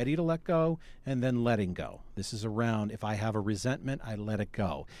 being ready to let go and then letting go. This is around if I have a resentment, I let it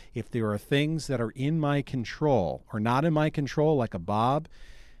go. If there are things that are in my control or not in my control, like a Bob,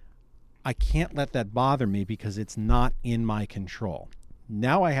 I can't let that bother me because it's not in my control.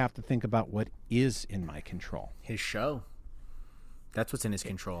 Now I have to think about what is in my control. His show. That's what's in his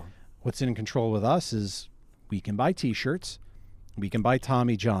control. What's in control with us is we can buy T-shirts, we can buy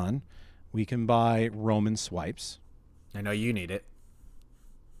Tommy John, we can buy Roman swipes. I know you need it.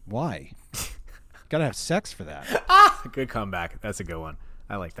 Why? Gotta have sex for that. Good comeback. That's a good one.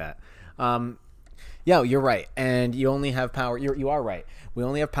 I like that. Yeah, you're right. And you only have power. You are right. We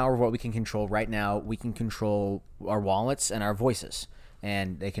only have power of what we can control right now. We can control our wallets and our voices,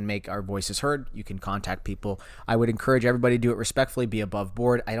 and they can make our voices heard. You can contact people. I would encourage everybody to do it respectfully, be above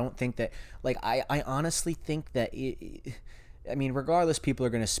board. I don't think that, like, I honestly think that I mean, regardless, people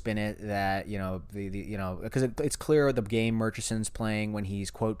are going to spin it that, you know, because it's clear the game Murchison's playing when he's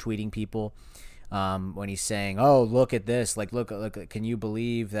quote tweeting people, when he's saying, "Oh, look at this! Like, look! Can you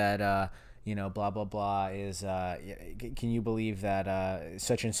believe that? You know, blah blah blah is. Can you believe that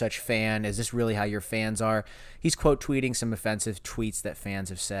such and such fan? Is this really how your fans are?" He's quote tweeting some offensive tweets that fans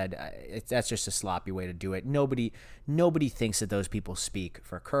have said. That's just a sloppy way to do it. Nobody thinks that those people speak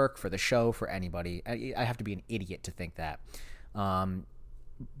for Kirk, for the show, for anybody. I have to be an idiot to think that.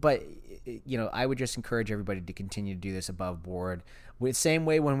 But, you know, I would just encourage everybody to continue to do this above board. Same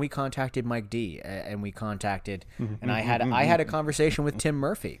way when we contacted Mike D and we contacted, and I had a conversation with Tim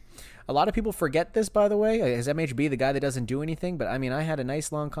Murphy. A lot of people forget this, by the way, as MHB, the guy that doesn't do anything. But I mean, I had a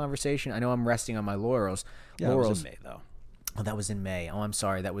nice long conversation. I know I'm resting on my laurels. Yeah, it was in May though. Oh, that was in May. Oh, I'm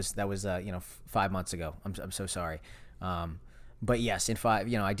sorry. That was 5 months ago. I'm so sorry. But yes,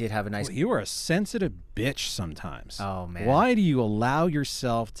 I did have a nice. Well, you are a sensitive bitch sometimes. Oh man. Why do you allow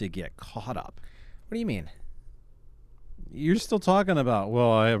yourself to get caught up? What do you mean? You're still talking about,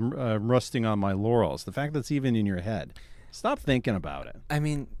 well, I'm resting on my laurels. The fact that's even in your head. Stop thinking about it. I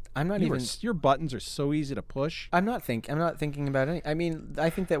mean, I'm not Your buttons are so easy to push. I'm not thinking about any. I mean, I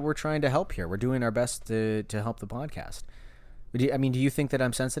think that we're trying to help here. We're doing our best to help the podcast. Do you think that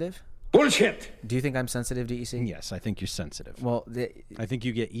I'm sensitive? Bullshit. Do you think I'm sensitive, DEC? Yes, I think you're sensitive. Well, I think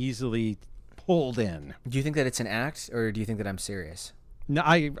you get easily pulled in. Do you think that it's an act, or do you think that I'm serious? No,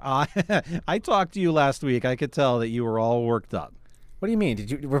 I talked to you last week. I could tell that you were all worked up. What do you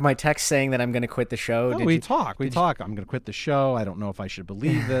mean? Were my texts saying that I'm going to quit the show? No, we talk. I'm going to quit the show. I don't know if I should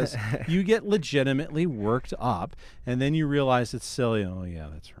believe this. You get legitimately worked up, and then you realize it's silly. Oh yeah,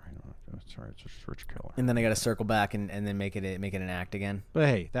 that's right. That's right. It's a church killer. And then I got to circle back and then make it an act again. But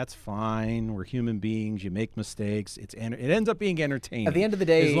hey, that's fine. We're human beings. You make mistakes. It ends up being entertaining. At the end of the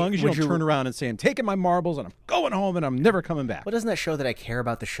day, as long as you don't turn around and say, "I'm taking my marbles and I'm going home and I'm never coming back." Well, doesn't that show that I care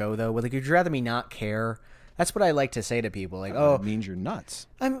about the show though? Like, would you rather me not care? That's what I like to say to people. Like, it means you're nuts.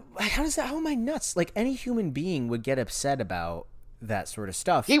 How am I nuts? Like, any human being would get upset about that sort of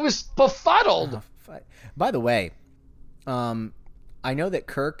stuff. He was befuddled. By the way, I know that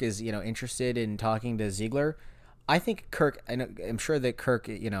Kirk is, interested in talking to Ziegler. I think Kirk. I'm sure that Kirk,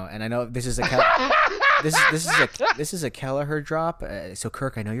 and I know this is a this is a Kelleher drop. So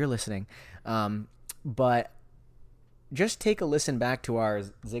Kirk, I know you're listening, but just take a listen back to our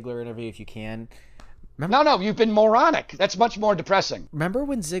Ziegler interview if you can. Remember, no, you've been moronic. That's much more depressing. Remember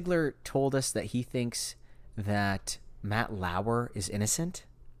when Ziegler told us that he thinks that Matt Lauer is innocent?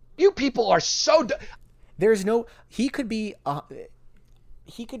 You people are so. There's no. He could be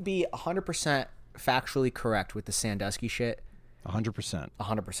 100% factually correct with the Sandusky shit. 100%.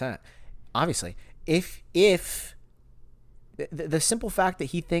 100%. Obviously, if the simple fact that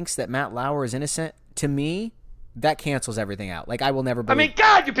he thinks that Matt Lauer is innocent, to me, that cancels everything out. Like, I will never believe. I mean,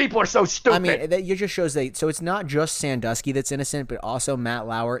 God, you people are so stupid. I mean, that just shows that. So it's not just Sandusky that's innocent, but also Matt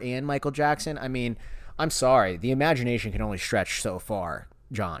Lauer and Michael Jackson. I mean, I'm sorry, the imagination can only stretch so far,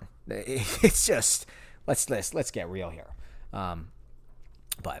 John. It's just let's get real here.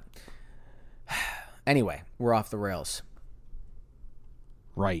 But anyway, we're off the rails.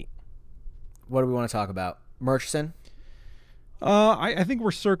 Right. What do we want to talk about? Murchison? I think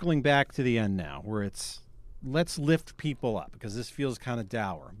we're circling back to the end now, where it's let's lift people up, because this feels kind of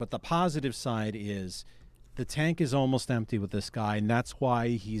dour. But the positive side is the tank is almost empty with this guy, and that's why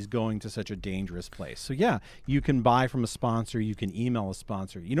he's going to such a dangerous place. So, yeah, you can buy from a sponsor. You can email a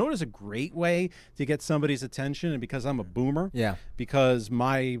sponsor. You know what is a great way to get somebody's attention? And because I'm a boomer, yeah, because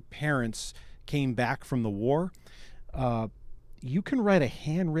my parents came back from the war, you can write a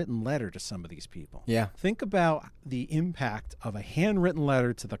handwritten letter to some of these people. Yeah. Think about the impact of a handwritten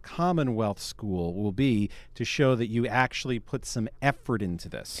letter to the Commonwealth School will be to show that you actually put some effort into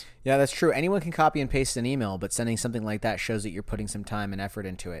this. Yeah, that's true. Anyone can copy and paste an email, but sending something like that shows that you're putting some time and effort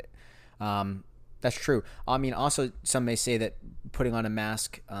into it. That's true. I mean, also, some may say that putting on a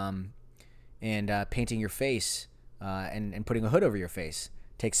mask and painting your face and putting a hood over your face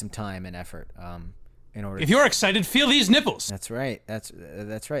takes some time and effort. In order If you're excited, feel these nipples. That's right.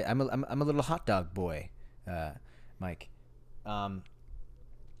 That's right. I'm a little hot dog boy, Mike.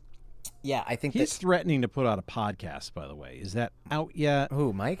 Yeah, I think he's threatening to put out a podcast. By the way, is that out yet?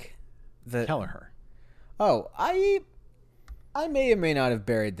 Who, Mike? Kelleher. Oh, I may or may not have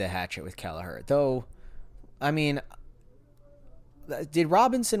buried the hatchet with Kelleher, though. I mean, what did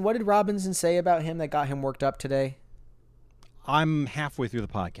Robinson say about him that got him worked up today? I'm halfway through the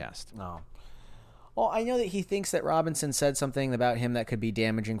podcast. Oh. Well, I know that he thinks that Robinson said something about him that could be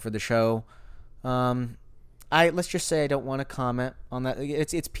damaging for the show. Let's just say I don't want to comment on that.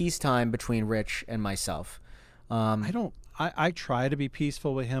 It's peacetime between Rich and myself. I try to be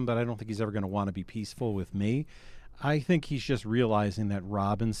peaceful with him, but I don't think he's ever going to want to be peaceful with me. I think he's just realizing that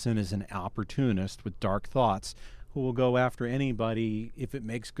Robinson is an opportunist with dark thoughts who will go after anybody if it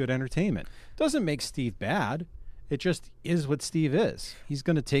makes good entertainment. Doesn't make Steve bad. It just is what Steve is. He's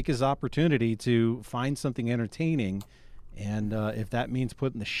going to take his opportunity to find something entertaining, and if that means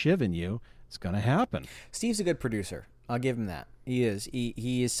putting the shiv in you, it's going to happen. Steve's a good producer. I'll give him that. He is.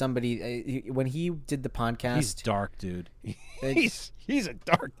 He is somebody. When he did the podcast, he's dark, dude. he's a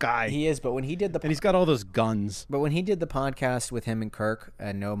dark guy. He is. But when he did and he's got all those guns. But when he did the podcast with him and Kirk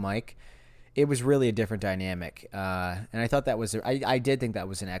and no Mike, it was really a different dynamic. And I thought that was. I did think that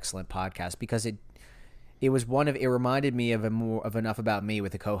was an excellent podcast because it reminded me of Enough About Me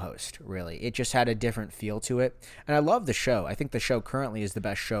with a co-host, really. It just had a different feel to it. And I love the show. I think the show currently is the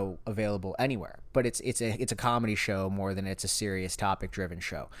best show available anywhere. But it's a comedy show more than it's a serious topic-driven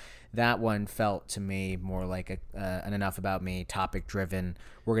show. That one felt to me more like an Enough About Me topic-driven.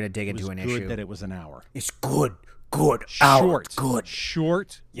 We're going to dig into an issue. It was good that it was an hour. It's good. Short. Good.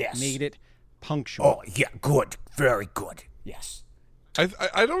 Short. Yes. Made it punctual. Oh, yeah, good. Very good. Yes.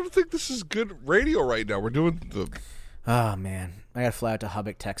 I don't think this is good radio right now. We're doing the... Oh, man. I got to fly out to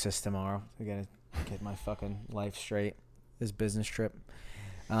Lubbock, Texas tomorrow. I got to get my fucking life straight. This business trip.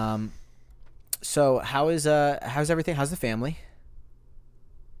 So how's everything? How's the family?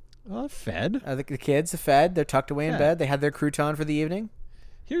 Fed. The kids are fed. They're tucked away in bed. They had their crouton for the evening.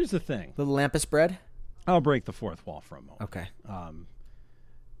 Here's the thing. Little Lampus bread. I'll break the fourth wall for a moment. Okay.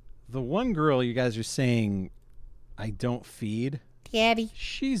 The one girl you guys are saying I don't feed... Daddy.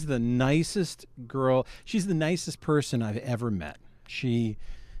 She's the nicest girl. She's the nicest person I've ever met. She,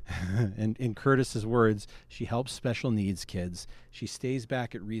 in Curtis's words, she helps special needs kids. She stays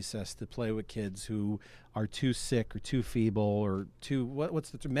back at recess to play with kids who are too sick or too feeble or too what's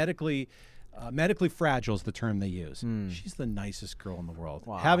the term? Medically fragile is the term they use. She's the nicest girl in the world.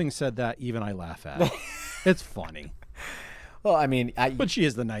 Wow. Having said that, even I laugh at it. It's funny. Well, I mean, but she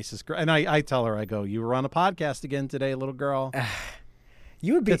is the nicest girl, and I tell her, I go, "You were on a podcast again today, little girl."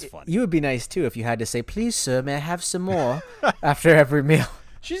 You would be. It's funny. You would be nice too if you had to say, "Please, sir, may I have some more?" after every meal.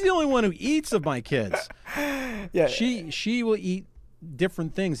 She's the only one who eats of my kids. Yeah, she will eat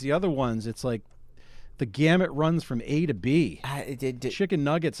different things. The other ones, it's like the gamut runs from A to B. Chicken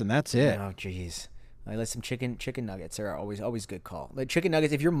nuggets, and that's it. Oh, jeez. I like some chicken nuggets. They're always good call. Like chicken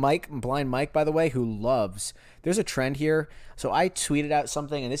nuggets. If you're Blind Mike, by the way, who loves, there's a trend here. So I tweeted out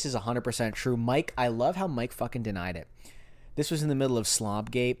something, and this is 100% true. Mike, I love how Mike fucking denied it. This was in the middle of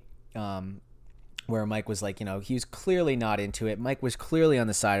Slobgate, where Mike was like, he was clearly not into it. Mike was clearly on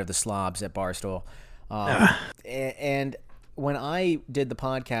the side of the slobs at Barstool. And when I did the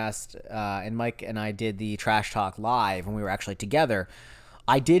podcast, and Mike and I did the Trash Talk live when we were actually together,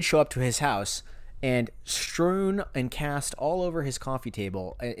 I did show up to his house, and strewn and cast all over his coffee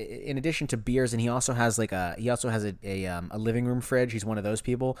table, in addition to beers, and he also has a living room fridge. He's one of those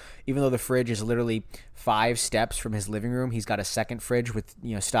people. Even though the fridge is literally 5 steps from his living room, he's got a second fridge with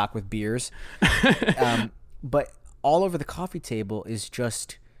stocked with beers. But all over the coffee table is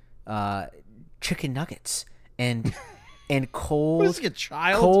just chicken nuggets and cold, what is he, a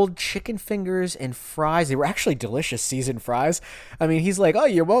child? Cold chicken fingers and fries. They were actually delicious seasoned fries. I mean, he's like, "Oh,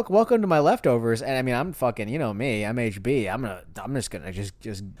 you're welcome to my leftovers." And I mean, I'm fucking, me, MHB. I'm just gonna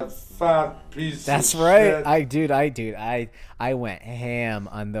just fat piece. That's right. I went ham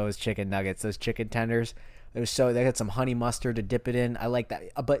on those chicken nuggets, those chicken tenders. It was they had some honey mustard to dip it in. I like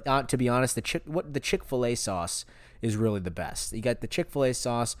that. But to be honest, the Chick-fil-A sauce is really the best. You got the Chick-fil-A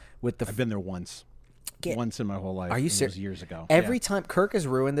sauce with the. I've been there once. once in my whole life. Are you It serious? was years ago. Every time Kirk has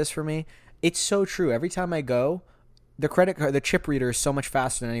ruined this for me. It's so true. Every time I go, the chip reader is so much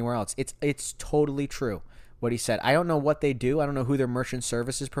faster than anywhere else. It's totally true what he said. I don't know what they do. I don't know who their merchant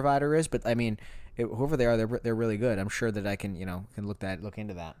services provider is, but I mean, whoever they are, they're really good. I'm sure that I can look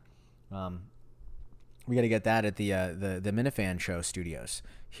into that. We got to get that at the Minihane Show studios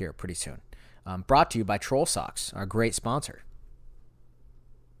here pretty soon. Brought to you by Troll Socks, our great sponsor.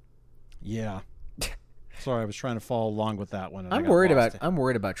 Yeah. Sorry, I was trying to follow along with that one. And I'm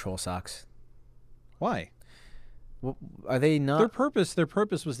worried about Troll Socks. Why? Well, are they not? Their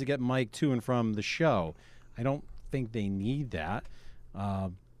purpose was to get Mike to and from the show. I don't think they need that.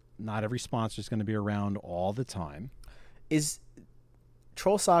 Not every sponsor is going to be around all the time. Is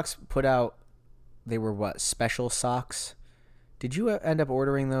Troll Socks put out? They were what, special socks? Did you end up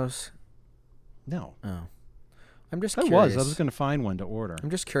ordering those? No. Oh, I'm just I curious. was going to find one to order.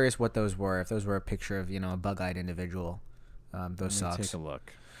 I'm just curious what those were. If those were a picture of a bug-eyed individual, those socks. Take a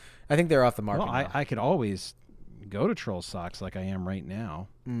look. I think they're off the market. Well, now. I could always go to Troll Socks like I am right now.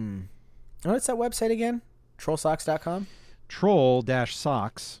 What's that website again? Trollsocks.com?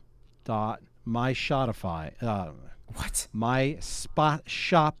 Troll-socks.myshopify. What? My spot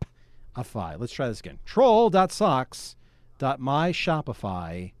Shopify. Let's try this again.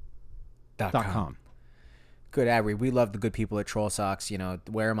 Troll.socks.myshopify.com. Good ad read. We love the good people at Troll Socks.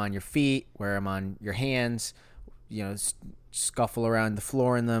 Wear them on your feet, wear them on your hands. Scuffle around the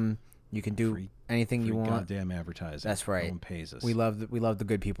floor in them. You can do anything you want. Goddamn advertising. That's right. No one pays us. We love the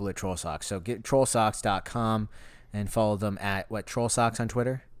good people at Troll Socks. So get trollsocks.com and follow them at Troll Socks on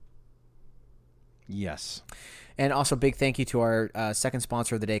Twitter. Yes. And also big thank you to our second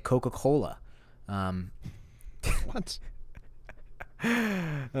sponsor of the day, Coca-Cola. What?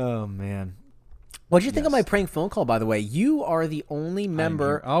 Oh man. What did you think of my prank phone call, by the way? You are the only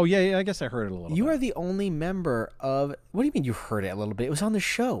member. Oh, yeah, I guess I heard it a little bit. You are the only member of. What do you mean you heard it a little bit? It was on the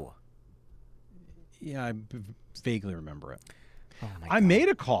show. Yeah, I vaguely remember it. Oh my I made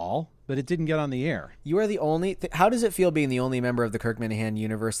a call, but it didn't get on the air. You are the only. How does it feel being the only member of the Kirk Minihane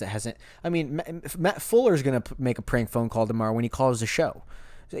universe that hasn't? I mean, Matt Fuller's going to make a prank phone call tomorrow when he calls the show.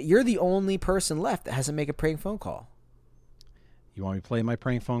 So you're the only person left that hasn't made a prank phone call. You want me to play my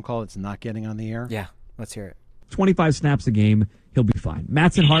prank phone call that's not getting on the air? Yeah, let's hear it. 25 snaps a game, he'll be fine.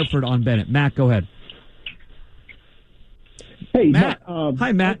 Matt's in Hartford on Bennett. Matt, go ahead. Hey, Matt.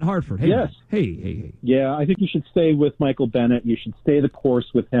 Hi, Matt, Hartford. Hey, yes. Hey. Yeah, I think you should stay with Michael Bennett. You should stay the course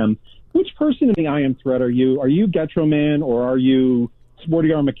with him. Which person in the I Am thread are you? Are you Getro Man or are you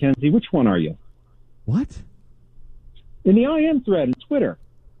Sporty R. McKenzie? Which one are you? What? In the I Am thread on Twitter.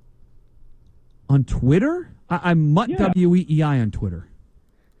 On Twitter? I'm Mutt Yeah. WEEI on Twitter.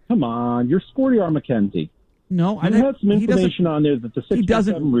 Come on, you're Sporty R. McKenzie. No, I You had some information on there that the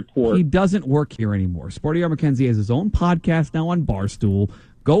 617 report. He doesn't work here anymore. Sporty R. McKenzie has his own podcast now on Barstool.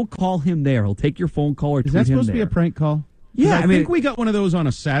 Go call him there. He'll take your phone call or tweet him there. Is that supposed to be a prank call? Yeah, I think we got one of those on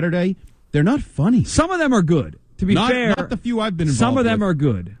a Saturday. They're not funny. Some of them are good. To be fair, not the few I've been involved some of them with. are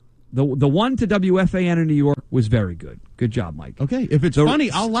good. The one to WFAN in New York was very good. Good job, Mike. Okay, if it's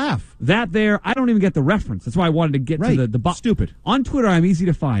funny, I'll laugh. That there, I don't even get the reference. That's why I wanted to get to the stupid. On Twitter, I'm easy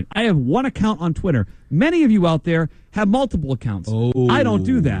to find. I have one account on Twitter. Many of you out there have multiple accounts. Oh. I don't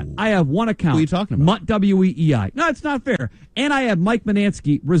do that. I have one account. What are you talking about? Mutt WEEI. No, it's not fair. And I have Mike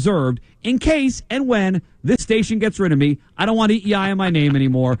Manansky reserved in case and when this station gets rid of me. I don't want EEI in my name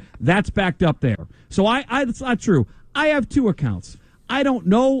anymore. That's backed up there. So that's not true. I have two accounts. I don't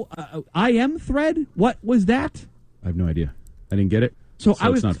know. I Am thread. What was that? I have no idea. I didn't get it. So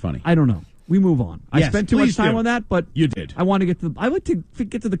it's not funny. I don't know. We move on. I Yes, spent too much please time do. on that, but You did. I want to get to. I like to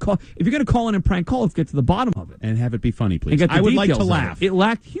get to the call. If you're going to call in and prank call, let's get to the bottom of it And have it be funny, and please. get the I would like details to of laugh. It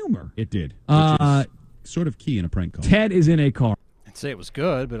lacked humor. It did. Which is sort of key in a prank call. Ted is in a car. I'd say it was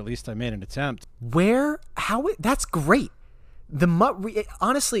good, but at least I made an attempt. That's great.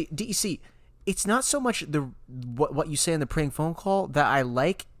 Honestly, DEC, it's not so much what you say in the prank phone call that I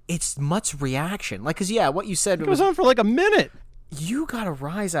like. It's Mutt's reaction. Like, because, what you said It goes on for like a minute. You got a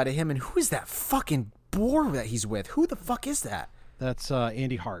rise out of him, and who is that fucking bore that he's with? Who the fuck is that? That's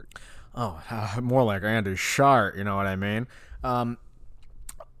Andy Hart. Oh, more like Andy Shart, you know what I mean?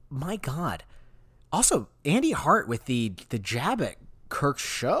 My God. Also, Andy Hart with the jab at Kirk's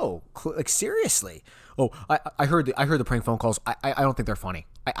show. Like, seriously. Oh, I heard the prank phone calls. I don't think they're funny.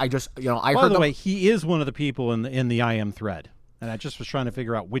 I just, I By heard the them. way, he is one of the people in the I Am thread. And I just was trying to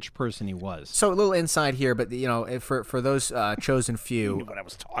figure out which person he was. So a little inside here, but for those chosen few, You knew what I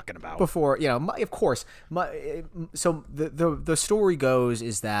was talking about. before of course. So the story goes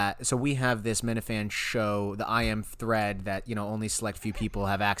is that we have this Minifan show, the I Am thread that only select few people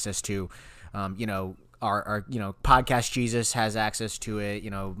have access to. You know, our podcast Jesus has access to it. You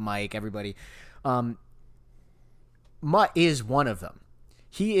know, Mike, everybody. Mutt is one of them.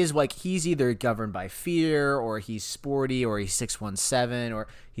 He is like, he's either governed by fear, or he's sporty, or he's 617, or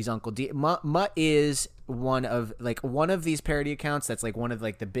he's Uncle D. Mutt is one of these parody accounts that's like one of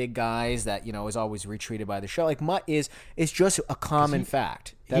like the big guys that, you know, is always retweeted by the show. Like Mutt is just a common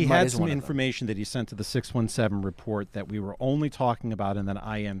fact. He had some information that he sent to the 617 report that we were only talking about in that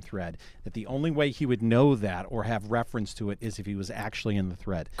IM thread, that the only way he would know that or have reference to it is if he was actually in the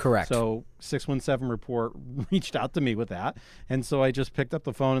thread. Correct. So 617 report reached out to me with that, and so I just picked up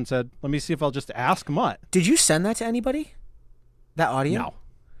the phone and said, let me see if I'll just ask Mutt. Did you send that to anybody? That audio? No.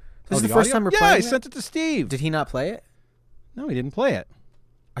 This is the first time we're playing it? I sent it to Steve. Did he not play it? No, he didn't play it.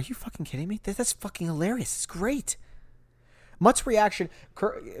 Are you fucking kidding me? That's fucking hilarious. It's great. Mutt's reaction,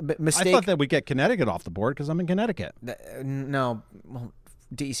 mistake. I thought that we'd get Connecticut off the board because I'm in Connecticut. No, well,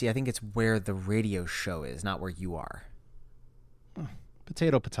 DEC, I think it's where the radio show is, not where you are.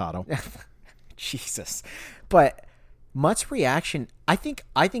 Potato. Jesus. But Mutt's reaction, I think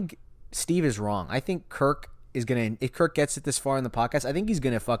Steve is wrong. I think Kirk is going to, if Kirk gets it this far in the podcast, I think he's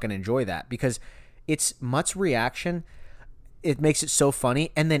going to fucking enjoy that, because it's Mutt's reaction. It makes it so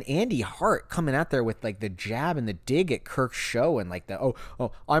funny. And then Andy Hart coming out there with like the jab and the dig at Kirk's show, and like the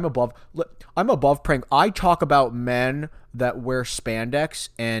I'm above prank. I talk about men that wear spandex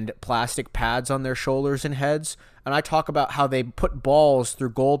and plastic pads on their shoulders and heads, and I talk about how they put balls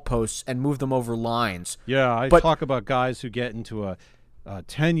through goalposts and move them over lines. Yeah, I talk about guys who get into a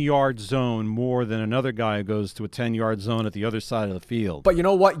 10-yard zone more than another guy who goes to a 10-yard zone at the other side of the field. But you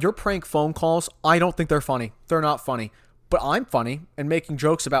know what? Your prank phone calls, I don't think they're funny. They're not funny. But I'm funny, and making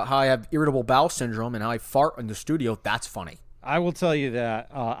jokes about how I have irritable bowel syndrome and how I fart in the studio, that's funny. I will tell you that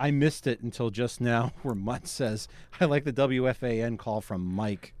I missed it until just now, where Mutt says, I like the WFAN call from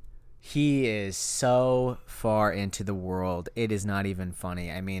Mike. He is so far into the world. It is not even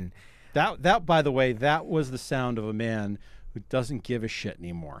funny. I mean, that by the way, that was the sound of a man who doesn't give a shit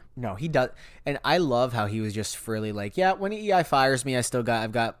anymore. No, he does. And I love how he was just freely like, yeah, when EI fires me,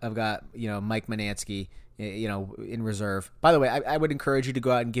 I've got, you know, Mike Manansky, you know, in reserve. By the way, I would encourage you to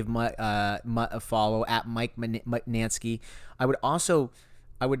go out and give Mutt a follow at Mike Manansky.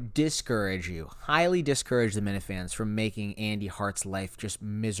 I would discourage you, highly discourage the Minifans from making Andy Hart's life just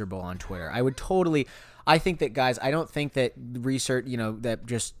miserable on Twitter. I think that, guys, I don't think that research, you know, that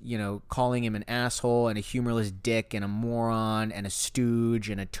just, you know, calling him an asshole and a humorless dick and a moron and a stooge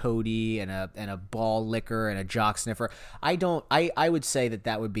and a toady and a ball licker and a jock sniffer. I would say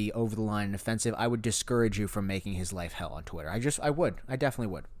that would be over the line and offensive. I would discourage you from making his life hell on Twitter. I definitely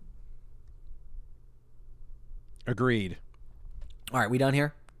would. Agreed. All right, we done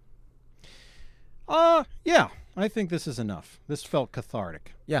here? Yeah. I think this is enough. This felt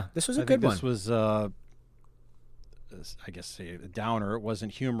cathartic. Yeah, this was a good one. This was, I guess, a downer. It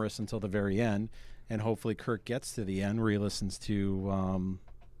wasn't humorous until the very end, and hopefully Kirk gets to the end where he listens to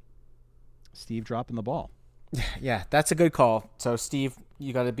Steve dropping the ball. Yeah, that's a good call. So, Steve,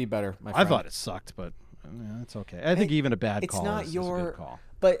 you got to be better, my friend. I thought it sucked, but it's okay. I think even a bad call is a good call.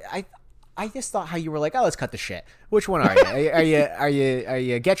 But I just thought how you were like, oh, let's cut the shit. Which one are you? Are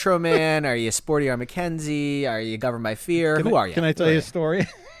you a Getro Man? Are you a Sporty R. McKenzie? Are you governed by fear? Who are you? Can I tell you a story?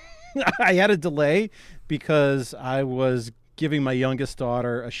 I had a delay because I was giving my youngest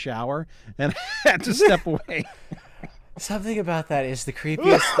daughter a shower and I had to step away. Something about that is the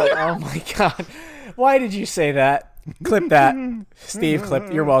creepiest thing. Oh my God. Why did you say that? Clip that. Steve,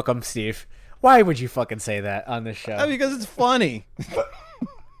 clip. You're welcome, Steve. Why would you fucking say that on this show? Because it's funny.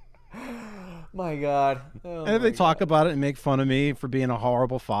 My God. And if they talk about it and make fun of me for being a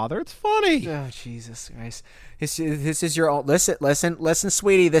horrible father, it's funny. Oh, Jesus Christ. This is your own. Listen,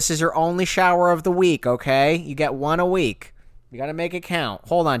 sweetie. This is your only shower of the week, okay? You get one a week. You got to make it count.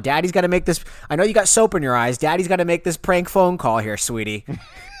 Hold on. Daddy's got to make this. I know you got soap in your eyes. Daddy's got to make this prank phone call here, sweetie.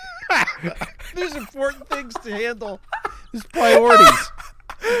 There's important things to handle. There's priorities.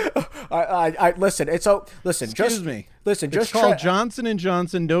 I listen. Excuse me. Listen. It's called Johnson &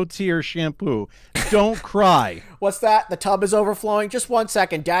 Johnson No Tears Shampoo. Don't cry. What's that? The tub is overflowing. Just 1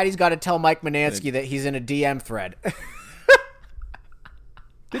 second. Daddy's got to tell Mike Manansky that he's in a DM thread.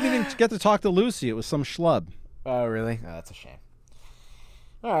 Didn't even get to talk to Lucy. It was some schlub. Oh, really? Oh, that's a shame.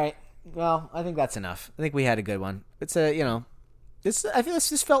 All right. Well, I think that's enough. I think we had a good one. It's I feel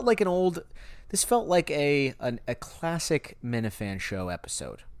this felt like a classic Minifan show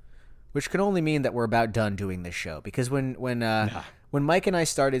episode, which could only mean that we're about done doing this show. Because when Mike and I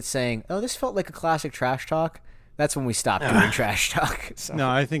started saying, "Oh, this felt like a classic trash talk," that's when we stopped doing trash talk. So. No,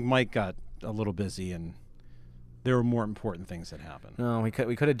 I think Mike got a little busy and There were more important things that happened. No, we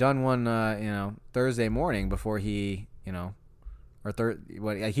could have done one, Thursday morning before he, or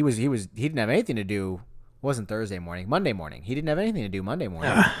he didn't have anything to do. It wasn't Thursday morning, Monday morning. He didn't have anything to do Monday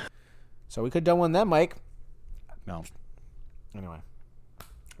morning. So we could have done one then, Mike. No. Anyway.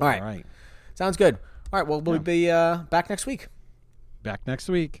 All right. All right. Sounds good. All right. Well, we'll be back next week. Back next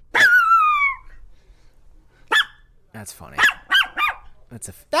week. That's funny. That's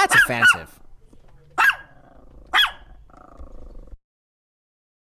offensive.